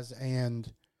surprise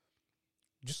and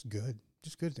just good.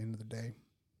 Just good at the end of the day.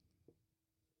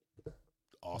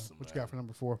 Awesome. What you got for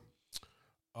number 4?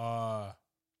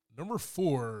 Number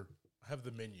 4, I have The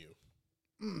Menu.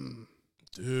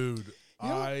 Dude,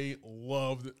 I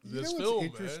loved this film.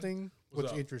 Interesting. Man.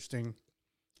 What's interesting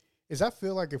is I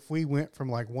feel like if we went from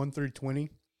like 1 through 20,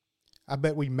 I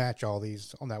bet we match all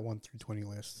these on that 1 through 20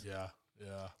 list. Yeah.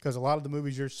 Because a lot of the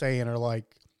movies you're saying are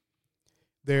like,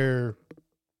 they're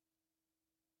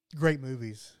great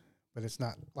movies, but it's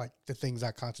not like the things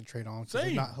I concentrate on.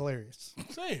 They're not hilarious.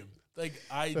 Same.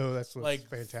 So that's what's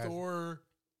fantastic. Thor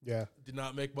did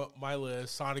not make my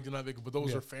list. Sonic did not make it, but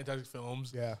those are fantastic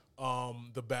films. Yeah.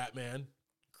 The Batman,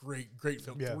 great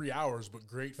film. Yeah. 3 hours, but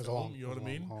great film. Long, you know what I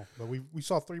mean? But we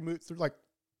saw 3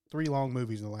 long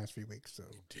movies in the last few weeks. So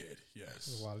we did, yes.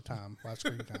 It was a lot of time, a lot of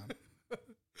screen time.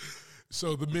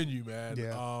 So The Menu, man.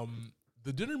 Yeah.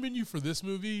 The dinner menu for this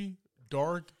movie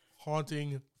dark,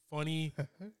 haunting, funny,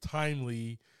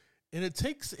 timely, and it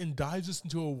takes and dives us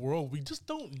into a world we just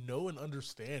don't know and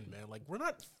understand, man. Like, we're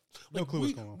not, like, no clue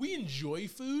what's going on. We enjoy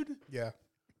food, yeah,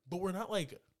 but we're not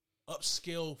like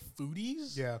upscale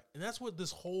foodies. Yeah, and that's what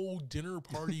this whole dinner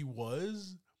party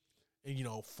was. And, you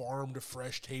know, farm to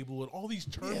fresh table and all these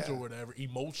terms or whatever,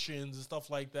 emotions and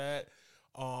stuff like that.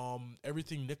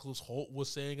 Everything Nicholas Hoult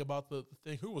was saying about the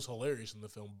thing, who was hilarious in the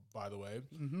film, by the way.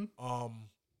 Mm-hmm.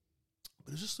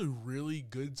 But it's just a really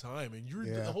good time, and you're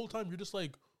the whole time you're just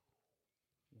like,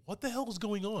 what the hell is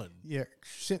going on? Yeah,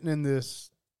 sitting in this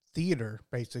theater,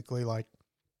 basically, like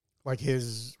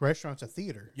his restaurant's a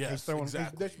theater. Yes,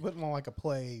 exactly. He's putting on like a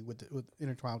play with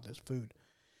intertwined with his food.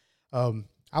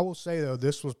 I will say though,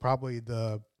 this was probably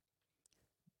the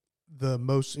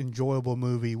most enjoyable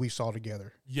movie we saw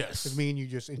together. Yes, because me and you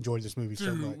just enjoyed this movie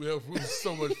so much. Yeah, it was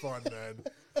so much fun, man.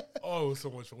 Oh, it was so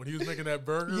much fun when he was making that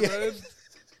burger, man.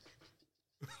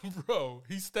 Bro,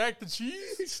 he stacked the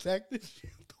cheese. He stacked the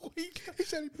cheese. He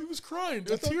said he was crying.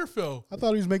 A tear fell. I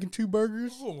thought he was making 2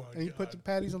 burgers. Oh, my God. And he put the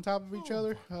patties on top of each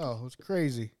other. Oh, it was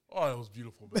crazy. Oh, it was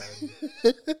beautiful,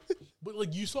 man. But,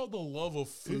 like, you saw the love of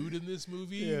food in this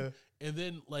movie. Yeah. And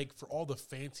then, like, for all the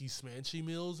fancy smanchy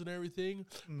meals and everything.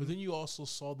 But then you also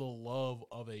saw the love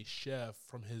of a chef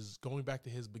from going back to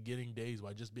his beginning days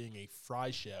by just being a fry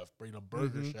chef, being a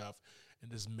burger chef, and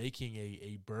just making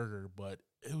a burger. But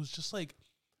it was just like,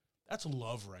 that's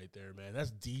love right there, man.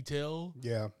 That's detail.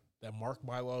 Yeah. That Mark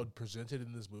Mylod presented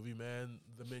in this movie, man.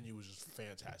 The menu was just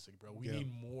fantastic, bro. We need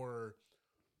more,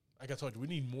 like I told you, we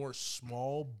need more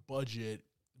small budget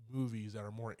movies that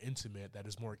are more intimate, that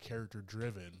is more character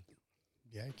driven.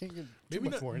 Yeah, you can't get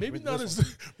maybe not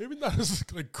as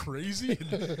like crazy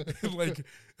and like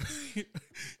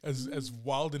as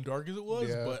wild and dark as it was,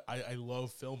 but I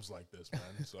love films like this,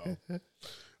 man. So, all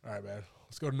right, man.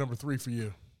 Let's go to number 3 for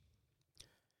you.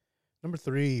 Number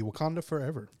 3, Wakanda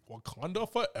Forever. Wakanda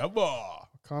Forever.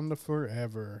 Wakanda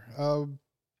Forever.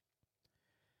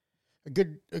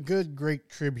 A great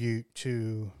tribute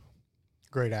to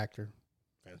great actor.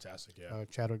 Fantastic, yeah.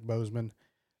 Chadwick Boseman.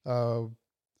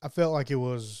 I felt like it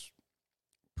was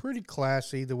pretty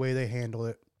classy the way they handle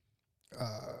it,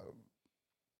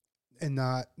 and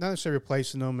not necessarily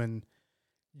replacing them, and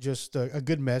just a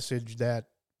good message a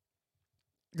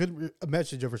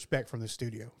message of respect from the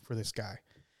studio for this guy.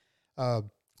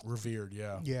 Revered,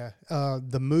 yeah. Yeah.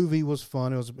 The movie was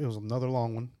fun. It was another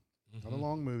long one, another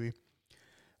long movie.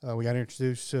 We got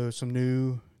introduced to some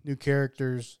new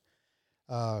characters,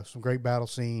 some great battle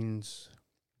scenes,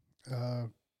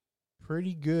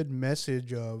 pretty good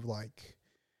message of, like,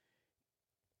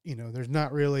 you know, there's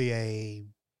not really a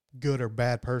good or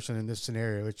bad person in this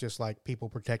scenario. It's just like people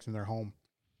protecting their home,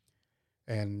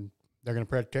 and they're going to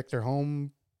protect their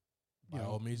home. By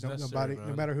all means, no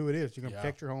matter who it is, you're going to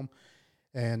protect your home,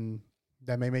 and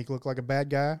that may make you look like a bad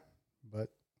guy, but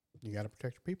you got to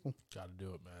protect your people. Got to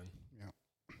do it, man.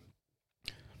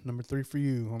 Yeah. Number 3 for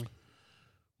you, homie.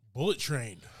 Bullet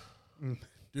Train,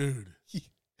 dude.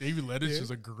 David Leitch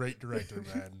is a great director,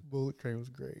 man. Bullet Train was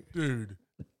great, dude.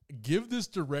 Give this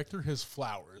director his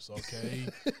flowers, okay?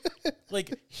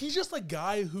 Like, he's just a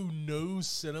guy who knows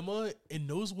cinema and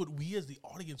knows what we as the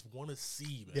audience want to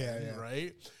see, man.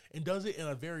 Right? And does it in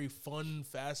a very fun,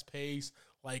 fast-paced,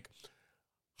 like,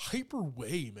 hyper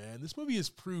way, man. This movie has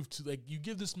proved to, like, you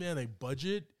give this man a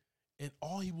budget, and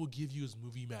all he will give you is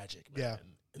movie magic, man. Yeah.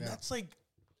 And that's, like,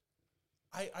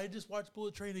 I just watched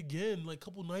Bullet Train again, like, a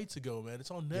couple nights ago, man.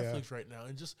 It's on Netflix right now.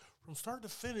 And just from start to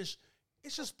finish,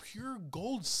 it's just pure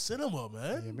gold cinema,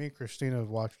 man. Yeah, me and Christina have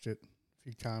watched it a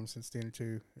few times since dinner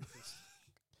too. It's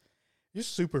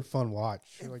just super fun watch.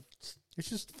 Like, it's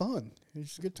just fun. It's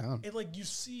just a good time. And, like, you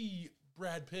see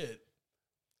Brad Pitt,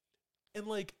 and,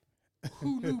 like,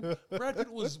 who knew Brad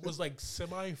Pitt was like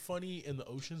semi funny in the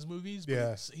Ocean's movies,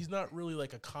 but he's not really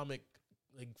like a comic,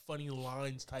 like, funny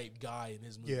lines type guy in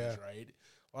his movies, right?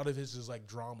 A lot of his is like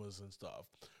dramas and stuff.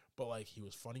 But, like, he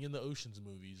was funny in the Ocean's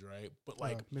movies, right? But,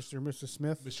 like, Mr. and Mrs.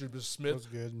 Smith. Mr. and Mrs. Smith was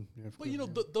good. Yeah, but, you know,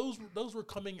 those were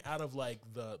coming out of, like,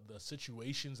 the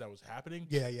situations that was happening.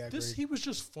 Yeah. He was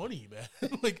just funny,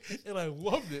 man. Like, and I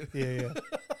loved it. Yeah.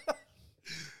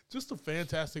 Just a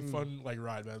fantastic, fun, like,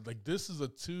 ride, man. Like, this is a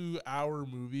 2-hour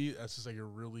movie. That's just, like, a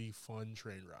really fun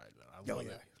train ride, man. I love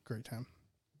it. Great time.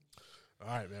 All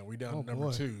right, man. We down to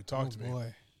number 2. Talk to me.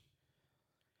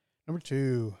 Number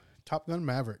 2, Top Gun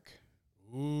Maverick.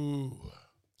 Ooh.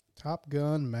 Top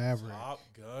Gun Maverick. Top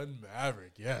Gun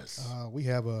Maverick, yes. We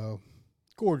have a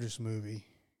gorgeous movie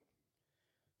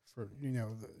for, you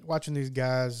know, watching these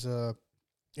guys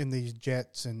in these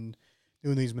jets and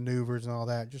doing these maneuvers and all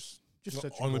that. Just just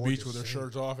such on a the beach with their scene.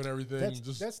 shirts off and everything.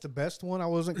 That's the best one. I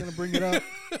wasn't going to bring it up,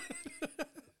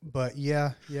 but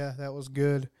yeah, that was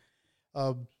good.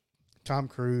 Tom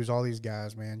Cruise, all these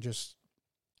guys, man, just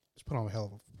put on a hell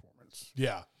of a performance.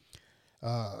 Yeah.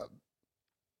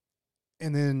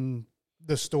 And then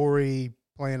the story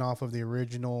playing off of the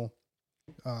original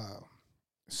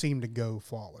seemed to go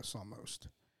flawless almost.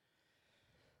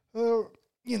 You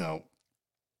know,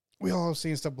 we all have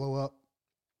seen stuff blow up.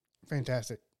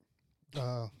 Fantastic.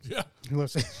 Yeah.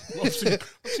 I've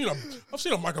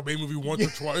seen a Michael Bay movie once or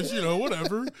twice, you know,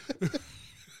 whatever.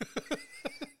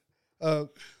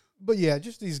 But yeah,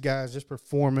 just these guys just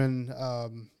performing,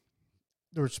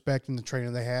 the respect and the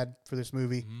training they had for this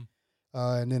movie. Mm-hmm.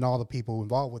 And then all the people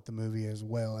involved with the movie as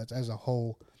well as a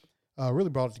whole, really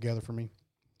brought it together for me.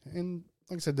 And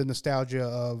like I said, the nostalgia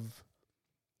of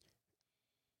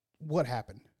what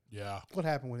happened. Yeah. What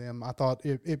happened with him. I thought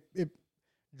it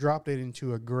dropped it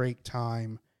into a great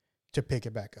time to pick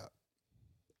it back up.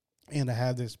 And to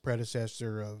have this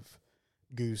predecessor of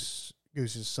Goose's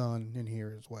son in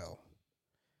here as well.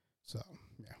 So,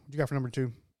 yeah. What you got for number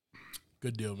 2?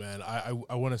 Good deal, man.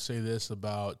 I want to say this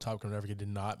about Top Gun Maverick. It did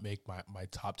not make my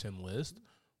top 10 list,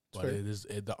 but it is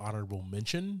the honorable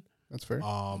mention. That's fair.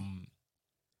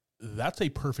 That's a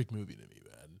perfect movie to me,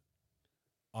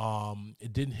 man.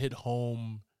 It didn't hit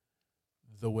home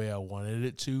the way I wanted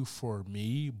it to for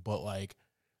me, but like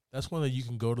that's one that you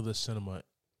can go to the cinema.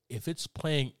 If it's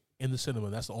playing in the cinema,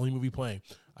 that's the only movie playing,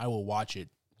 I will watch it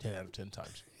 10 out of 10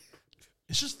 times.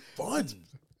 It's just fun.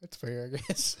 That's fair, I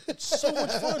guess. It's so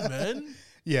much fun, man.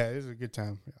 Yeah, it was a good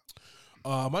time.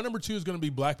 Yeah. My number 2 is going to be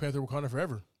Black Panther: Wakanda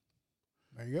Forever.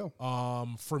 There you go.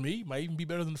 For me, might even be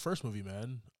better than the first movie,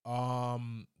 man.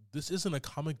 This isn't a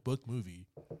comic book movie,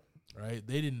 right?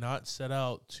 They did not set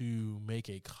out to make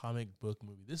a comic book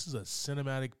movie. This is a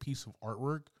cinematic piece of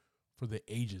artwork for the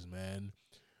ages, man.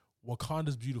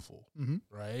 Wakanda's beautiful,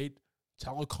 right?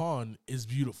 Talokan is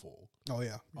beautiful. Oh,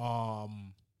 yeah.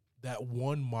 That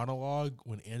one monologue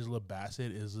when Angela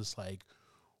Bassett is just like,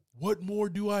 what more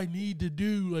do I need to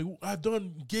do?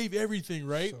 Like, gave everything,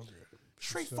 right? So good.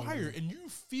 Straight fire. Good. And you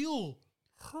feel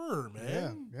her,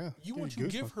 man. Yeah. You want to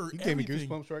give her everything. You gave me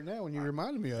goosebumps right now when you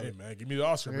reminded me of it. Hey, man, give me the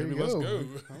Oscar, baby. Let's go.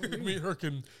 Me and her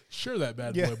can share that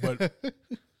bad boy. But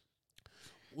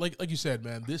like you said,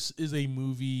 man, this is a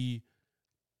movie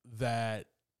that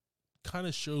kind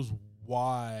of shows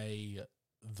why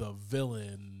the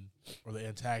villain or the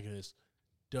antagonist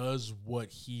does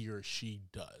what he or she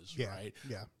does, right?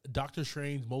 Yeah. Doctor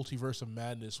Strange Multiverse of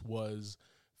Madness was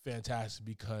fantastic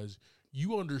because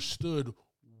you understood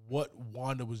what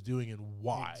Wanda was doing and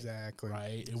why. Exactly.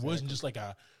 Right? It wasn't just like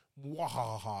a,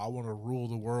 I want to rule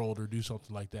the world or do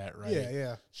something like that, right?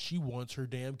 Yeah. She wants her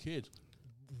damn kids.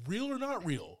 Real or not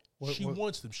real, she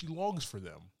wants them. She longs for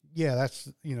them. Yeah,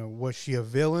 that's, was she a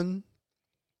villain?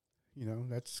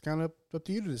 That's kind of up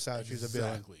to you to decide if she's a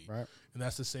villain. Right. And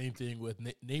that's the same thing with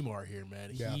Namor here,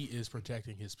 man. Yeah. He is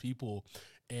protecting his people.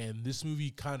 And this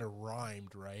movie kind of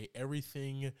rhymed, right?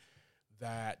 Everything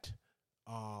that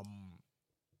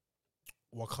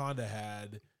Wakanda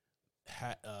had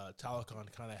Talokan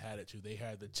kind of had it too. They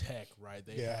had the tech, right?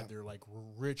 They had their like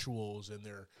rituals and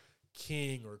their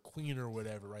king or queen or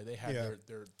whatever, right? They had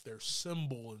their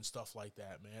symbol and stuff like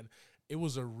that, man. It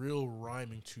was a real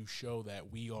rhyming to show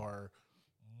that we are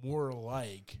more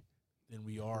alike than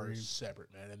we are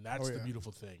separate, man. And that's the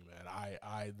beautiful thing, man.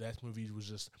 That movie was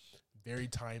just very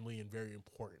timely and very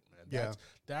important, man.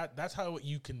 That's how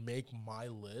you can make my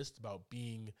list about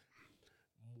being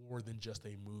more than just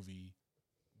a movie,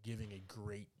 giving a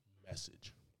great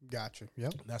message. Gotcha.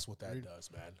 Yep. And that's what that does,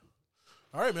 man.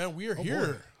 All right, man. We are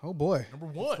here. Oh boy. Number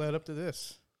 1. Led up to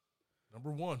this.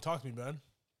 Number 1. Talk to me, man.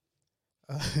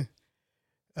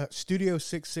 Studio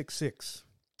 666.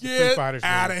 Get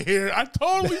out of here. I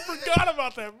totally forgot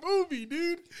about that movie,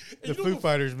 dude. And the Foo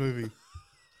Fighters movie.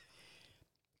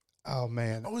 Oh,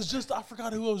 man. I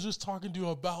forgot who I was just talking to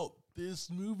about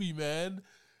this movie, man.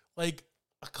 Like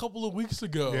a couple of weeks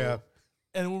ago. Yeah.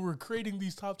 And when we were creating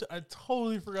these top 10, I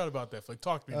totally forgot about that. Like,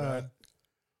 talk to me, man.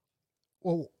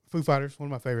 Well, Foo Fighters, one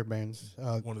of my favorite bands.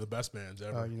 One of the best bands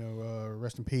ever.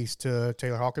 Rest in peace to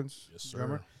Taylor Hawkins. Yes, sir.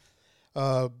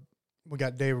 Drummer. We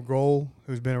got Dave Grohl,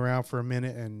 who's been around for a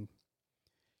minute, and,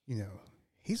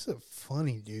 he's a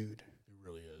funny dude. He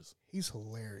really is. He's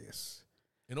hilarious.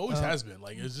 And always has been.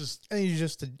 Like, it's just... And he's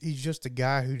just a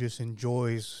guy who just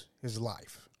enjoys his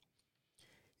life.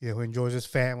 Who enjoys his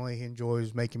family, he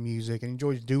enjoys making music, and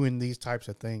enjoys doing these types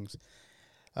of things.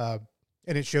 And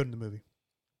it showed in the movie.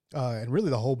 And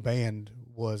really the whole band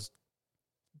was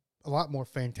a lot more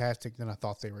fantastic than I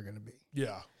thought they were going to be.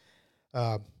 Yeah.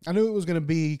 I knew it was going to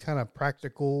be kind of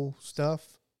practical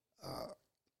stuff,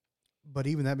 but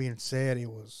even that being said, it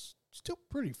was still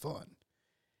pretty fun,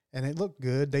 and it looked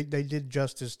good. They did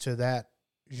justice to that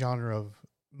genre of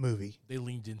movie. They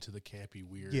leaned into the campy,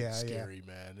 weird, scary,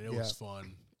 man. It was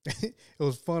fun. It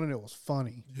was fun and it was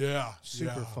funny. Yeah,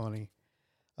 super funny.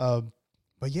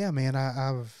 But yeah, man,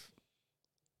 I've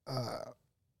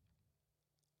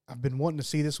been wanting to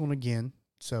see this one again,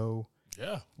 so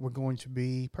we're going to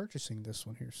be purchasing this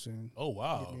one here soon. Oh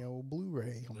wow, get me old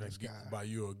Blu-ray on this guy. Buy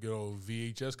you a good old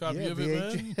VHS copy of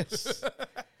it,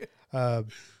 man.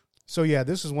 So yeah,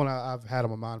 this is one I've had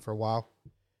on my mind for a while,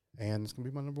 and it's gonna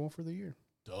be my number one for the year.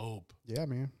 Dope. Yeah,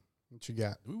 man. What you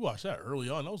got? We watched that early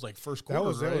on. That was like first quarter,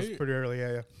 right? That was pretty early,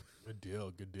 yeah. Good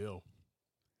deal.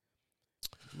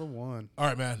 Number one. All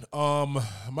right, man.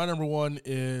 My number one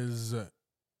is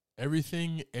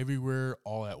Everything, Everywhere,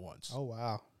 All at Once. Oh,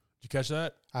 wow. Did you catch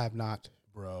that? I have not.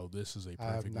 Bro, this is a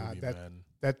perfect movie, man.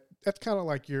 That's kind of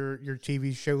like your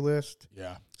TV show list.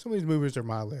 Yeah. Some of these movies are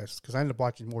my list because I end up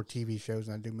watching more TV shows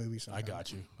than I do movies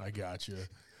sometimes. I got you.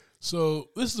 So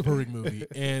this is a perfect movie,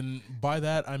 and by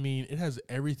that I mean it has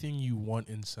everything you want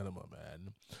in cinema,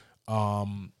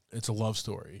 man. It's a love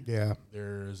story. Yeah.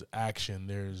 There's action,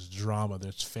 there's drama,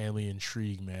 there's family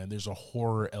intrigue, man. There's a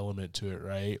horror element to it,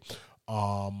 right?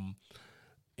 And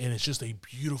it's just a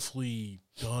beautifully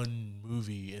done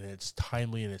movie, and it's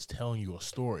timely, and it's telling you a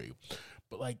story.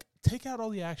 But like, take out all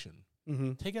the action,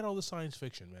 take out all the science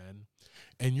fiction, man,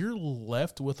 and you're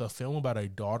left with a film about a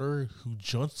daughter who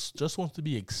just wants to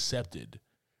be accepted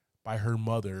by her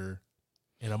mother,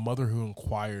 and a mother who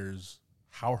inquires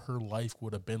how her life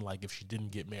would have been like if she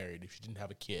didn't get married, if she didn't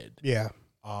have a kid. Yeah.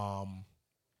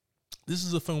 This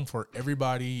is a film for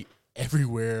everybody,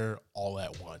 everywhere, all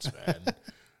at once, man.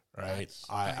 Right? Nice.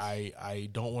 I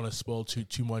don't want to spoil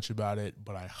too much about it,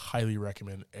 but I highly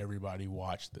recommend everybody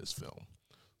watch this film.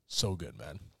 So good,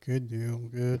 man. Good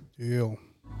deal.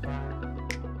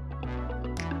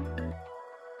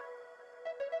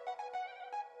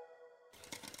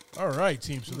 All right,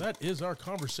 team. So that is our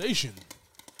conversation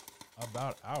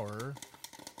about our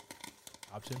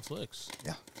top 10 flicks.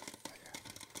 Yeah.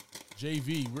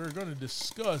 JV, we're going to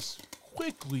discuss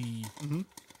quickly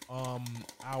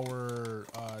our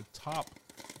top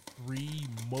 3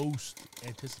 most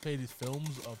anticipated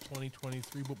films of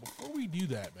 2023. But before we do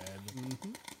that, man,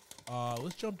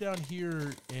 let's jump down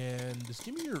here and just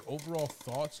give me your overall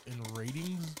thoughts and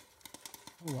ratings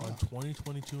on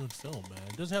 2022 in film, man.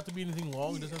 It doesn't have to be anything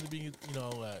long. It doesn't have to be, a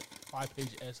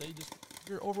 5-page essay. Just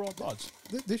your overall thoughts.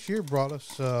 This year brought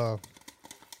us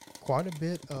quite a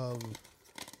bit of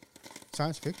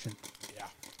science fiction. Yeah.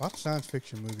 Lots of science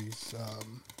fiction movies.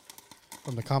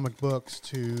 From the comic books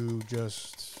to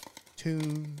just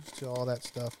tunes to all that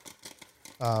stuff.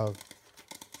 It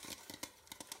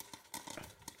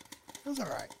was all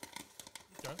right.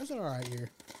 Okay. It was all right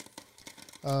here.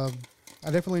 I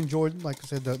definitely enjoyed, like I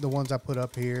said, the ones I put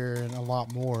up here and a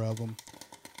lot more of them.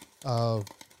 But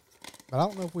I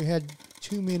don't know if we had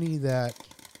too many that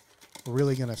were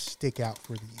really going to stick out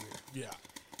for the year. Yeah.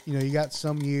 You got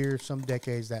some years, some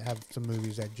decades that have some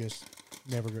movies that just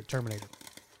never get terminated.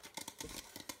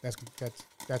 That's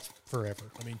forever.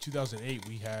 I mean, 2008,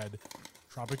 we had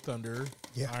Tropic Thunder,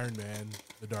 Iron Man,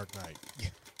 The Dark Knight. Yeah.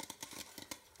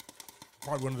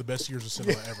 Probably one of the best years of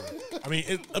cinema ever. I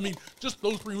mean, just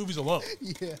those 3 movies alone.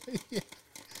 Yeah.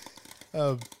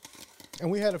 And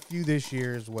we had a few this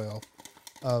year as well.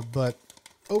 But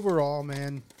overall,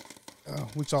 man,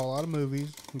 we saw a lot of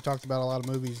movies. We talked about a lot of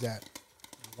movies that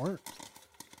weren't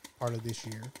part of this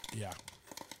year. Yeah.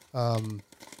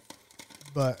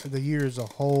 But the year as a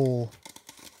whole,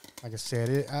 like I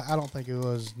said, I don't think it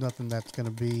was nothing that's going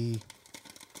to be.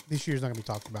 This year's not going to be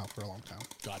talked about for a long time.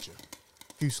 Gotcha.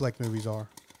 Few select movies are,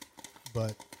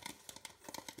 but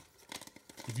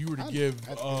if you were to give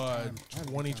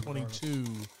 2022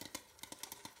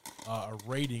 a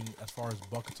rating as far as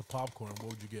buckets of popcorn, what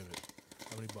would you give it?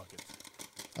 How many buckets?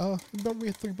 About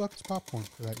me 3 buckets of popcorn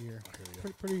for that year.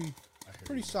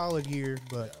 Pretty solid year,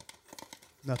 but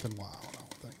nothing wild, I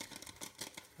don't think.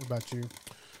 What about you?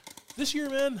 This year,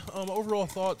 man, overall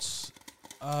thoughts,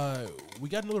 we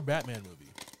got another Batman movie.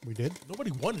 We did?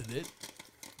 Nobody wanted it,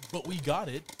 but we got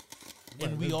it,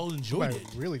 and we all enjoyed it.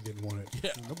 Really didn't want it.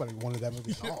 Yeah. Nobody wanted that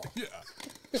movie at all. Yeah.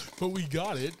 But we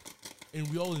got it, and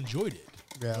we all enjoyed it.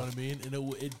 Yeah. You know what I mean? And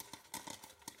it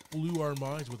blew our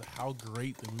minds with how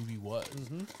great the movie was.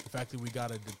 Mm-hmm. The fact that we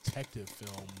got a detective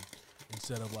film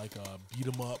instead of like a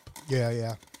beat-em-up.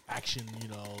 Yeah. Action,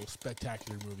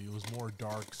 spectacular movie. It was more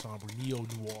dark, somber,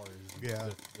 neo-noir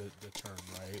is the term,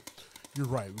 right? You're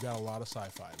right. We got a lot of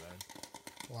sci-fi, man.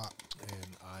 a lot.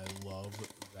 And I love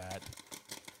that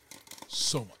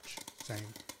so much. Same.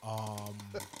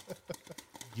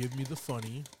 Give me the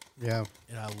funny. Yeah.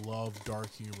 And I love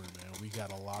dark humor, man. We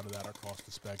got a lot of that across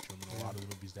the spectrum in a lot of the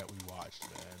movies that we watched,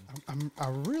 man. I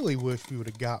really wish we would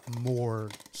have got more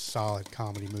solid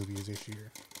comedy movies this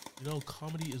year. You know,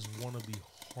 comedy is one of the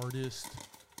hardest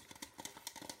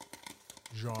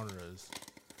genres.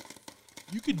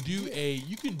 Anybody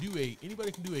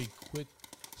can do a quick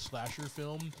slasher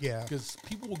film. Yeah. Because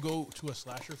people will go to a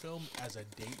slasher film as a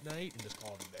date night and just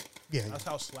call it a day. Yeah. That's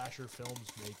how slasher films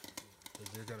make.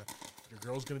 Because your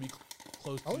girl's gonna be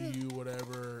close to you,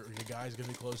 whatever, or your guy's gonna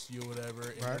be close to you, whatever,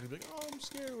 and you're gonna be like, oh, I'm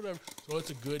scared, whatever. So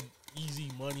it's a good, easy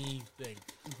money thing.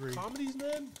 Agreed. Comedies,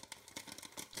 man,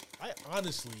 I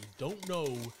honestly don't know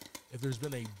if there's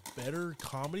been a better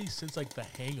comedy since like The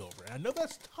Hangover. And I know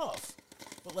that's tough,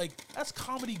 but like that's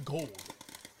comedy gold.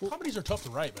 Comedies are tough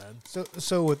to write, man.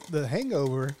 So with The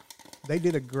Hangover, they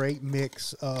did a great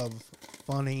mix of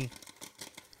funny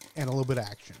and a little bit of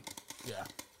action. Yeah.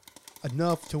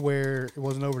 Enough to where it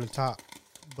wasn't over the top,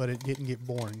 but it didn't get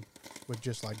boring with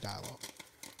just like dialogue.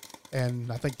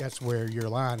 And I think that's where your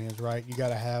line is, right? You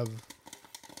gotta have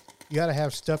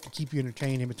stuff to keep you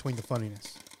entertained in between the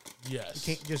funniness. Yes.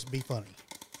 You can't just be funny.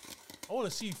 I want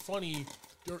to see funny.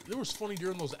 There was funny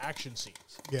during those action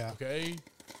scenes. Yeah. Okay.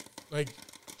 Like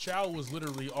Chow was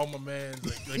literally all my man's.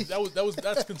 Like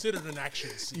that's considered an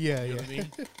action scene. Yeah. You know what I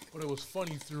mean? But it was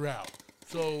funny throughout.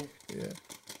 So yeah.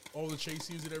 All the chase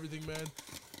scenes and everything, man.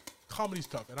 Comedy's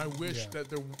tough, and I wish that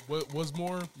there was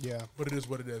more. Yeah. But it is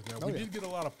what it is, man. We yeah. did get a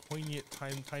lot of poignant,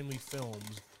 timely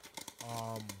films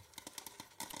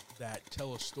that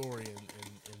tell a story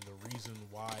and the reason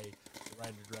why the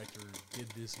writer and director did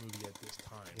this movie at this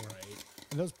time, right?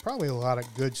 And there's probably a lot of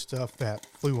good stuff that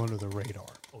flew under the radar.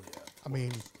 Oh, yeah. I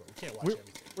mean, we can't watch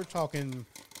everything. We're talking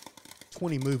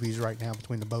 20 movies right now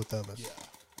between the both of us.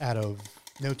 Yeah. Out of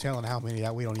no telling how many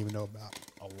that we don't even know about.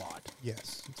 A lot.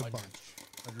 Yes, it's a bunch.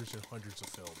 Hundreds and hundreds of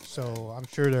films. So man. I'm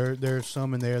sure there's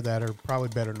some in there that are probably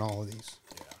better than all of these.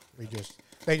 Yeah.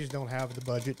 They just don't have the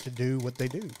budget to do what they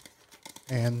do.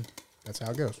 And that's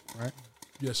how it goes, right?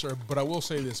 Yes, sir. But I will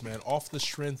say this, man. Off the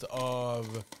strength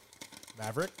of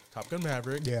Maverick, Top Gun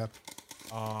Maverick. Yeah.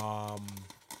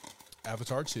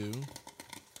 Avatar 2.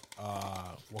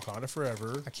 Wakanda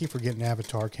Forever. I keep forgetting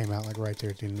Avatar came out like right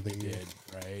there at the end of the year. Did,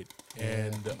 right? Yeah.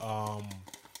 And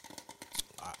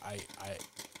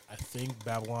I think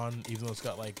Babylon, even though it's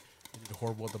got like it did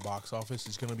horrible at the box office,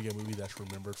 it's going to be a movie that's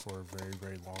remembered for a very,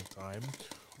 very long time.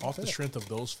 Off the strength of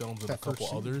those films and a couple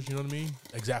others, you know what I mean?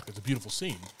 Exactly. It's a beautiful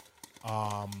scene.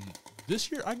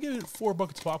 This year, I give it 4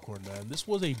 buckets of popcorn, man. This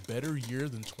was a better year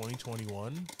than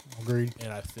 2021. Agreed.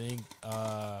 And I think,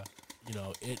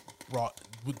 it brought,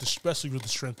 especially with the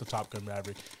strength of Top Gun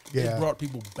Maverick, it brought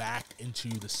people back into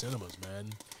the cinemas,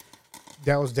 man.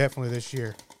 That was definitely this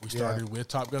year. We started with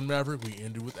Top Gun Maverick. We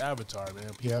ended with Avatar,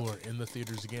 man. People are in the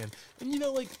theaters again. And,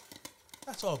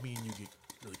 that's all me and you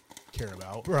really care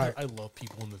about. Right. I love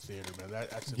people in the theater, man.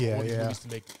 That's important movies to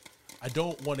make. I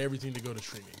don't want everything to go to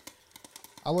streaming.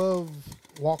 I love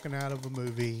walking out of a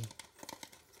movie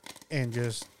and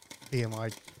just being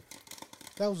like,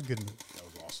 that was a good movie. That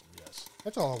was awesome, yes.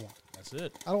 That's all I want. That's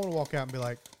it. I don't want to walk out and be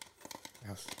like,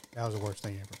 that was the worst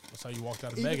thing ever. That's how you walked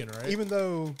out of Megan, right? Even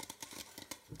though,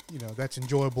 that's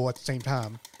enjoyable at the same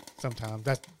time. Sometimes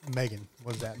Megan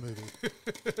was that movie.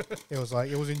 It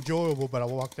was enjoyable, but I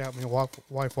walked out. My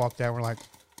wife walked out. And we're like,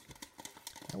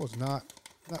 that was not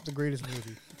the greatest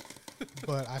movie,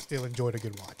 but I still enjoyed a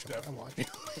good watch. I'm watching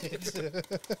it.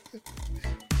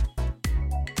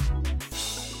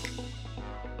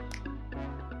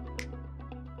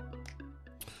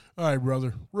 All right,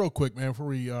 brother. Real quick, man, before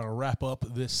we wrap up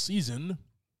this season,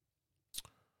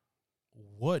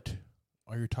 what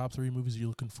are your top 3 movies you're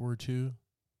looking forward to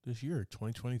this year,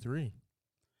 2023?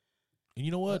 And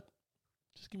you know what?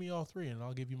 Just give me all 3, and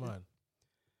I'll give you mine.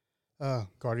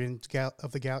 Guardians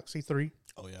of the Galaxy 3.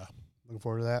 Oh, yeah. Looking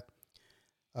forward to that.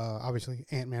 Obviously,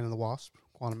 Ant-Man and the Wasp,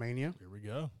 Quantumania. Here we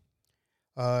go.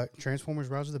 Transformers: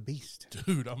 Rise of the Beast.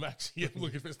 Dude, I'm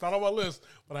looking for. It's not on my list,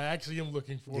 but I actually am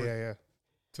looking forward.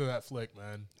 To that flick,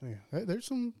 man. Yeah, there's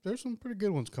some pretty good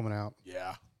ones coming out.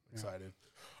 Yeah, excited.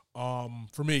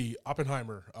 For me,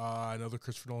 Oppenheimer, another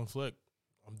Christopher Nolan flick.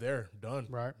 I'm there, done.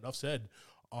 Right. Enough said.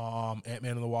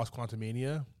 Ant-Man and the Wasp: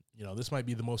 Quantumania. This might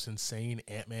be the most insane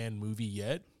Ant-Man movie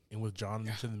yet, and with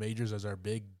Jonathan Majors as our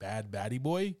big bad baddie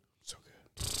boy, so good.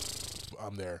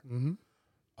 I'm there. Mm-hmm.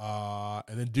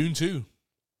 And then Dune 2,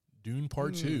 Dune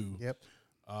Part 2. Yep.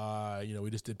 We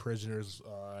just did Prisoners.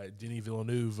 Denis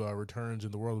Villeneuve returns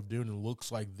in the world of Dune, and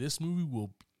looks like this movie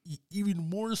will even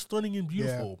more stunning and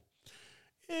beautiful.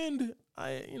 Yeah. And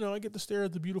I get to stare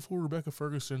at the beautiful Rebecca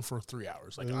Ferguson for 3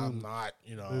 hours. Like, I'm not,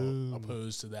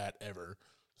 opposed to that ever.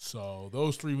 So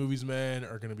those 3 movies, man,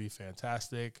 are going to be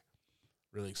fantastic.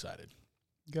 Really excited.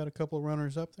 You got a couple of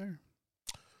runners up there?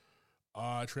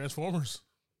 Transformers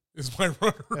is my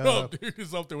runner-up, dude.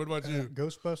 It's up there. What about you?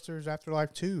 Ghostbusters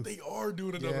Afterlife 2. They are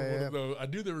doing another one, though. I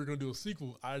knew they were going to do a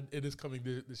sequel. It is coming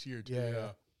this year, too. Yeah.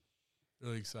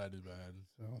 Really excited, man.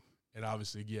 So. And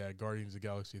obviously, Guardians of the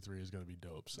Galaxy 3 is going to be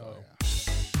dope. So.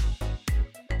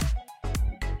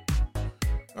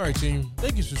 All right, team.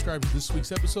 Thank you for subscribing to this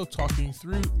week's episode, talking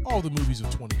through all the movies of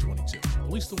 2022. At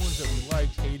least the ones that we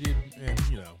liked, hated, and,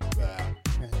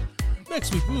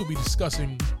 Next week, we will be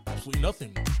discussing absolutely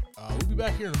nothing. We'll be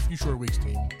back here in a few short weeks,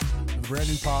 team. With a brand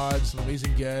new pod, some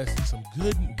amazing guests, and some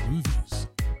good movies.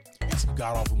 And some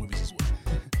god-awful movies as well.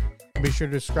 Be sure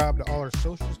to subscribe to all our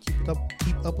socials.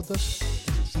 Keep up with us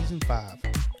in season 5.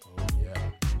 Oh,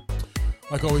 yeah.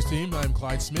 Like always, team, I'm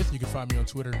Clyde Smith. You can find me on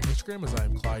Twitter and Instagram as I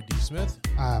am Clyde D. Smith.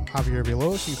 I'm Javier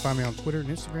Villalobos. You can find me on Twitter and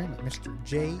Instagram at Mr.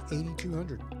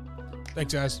 J8200.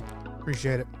 Thanks, guys.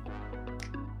 Appreciate it.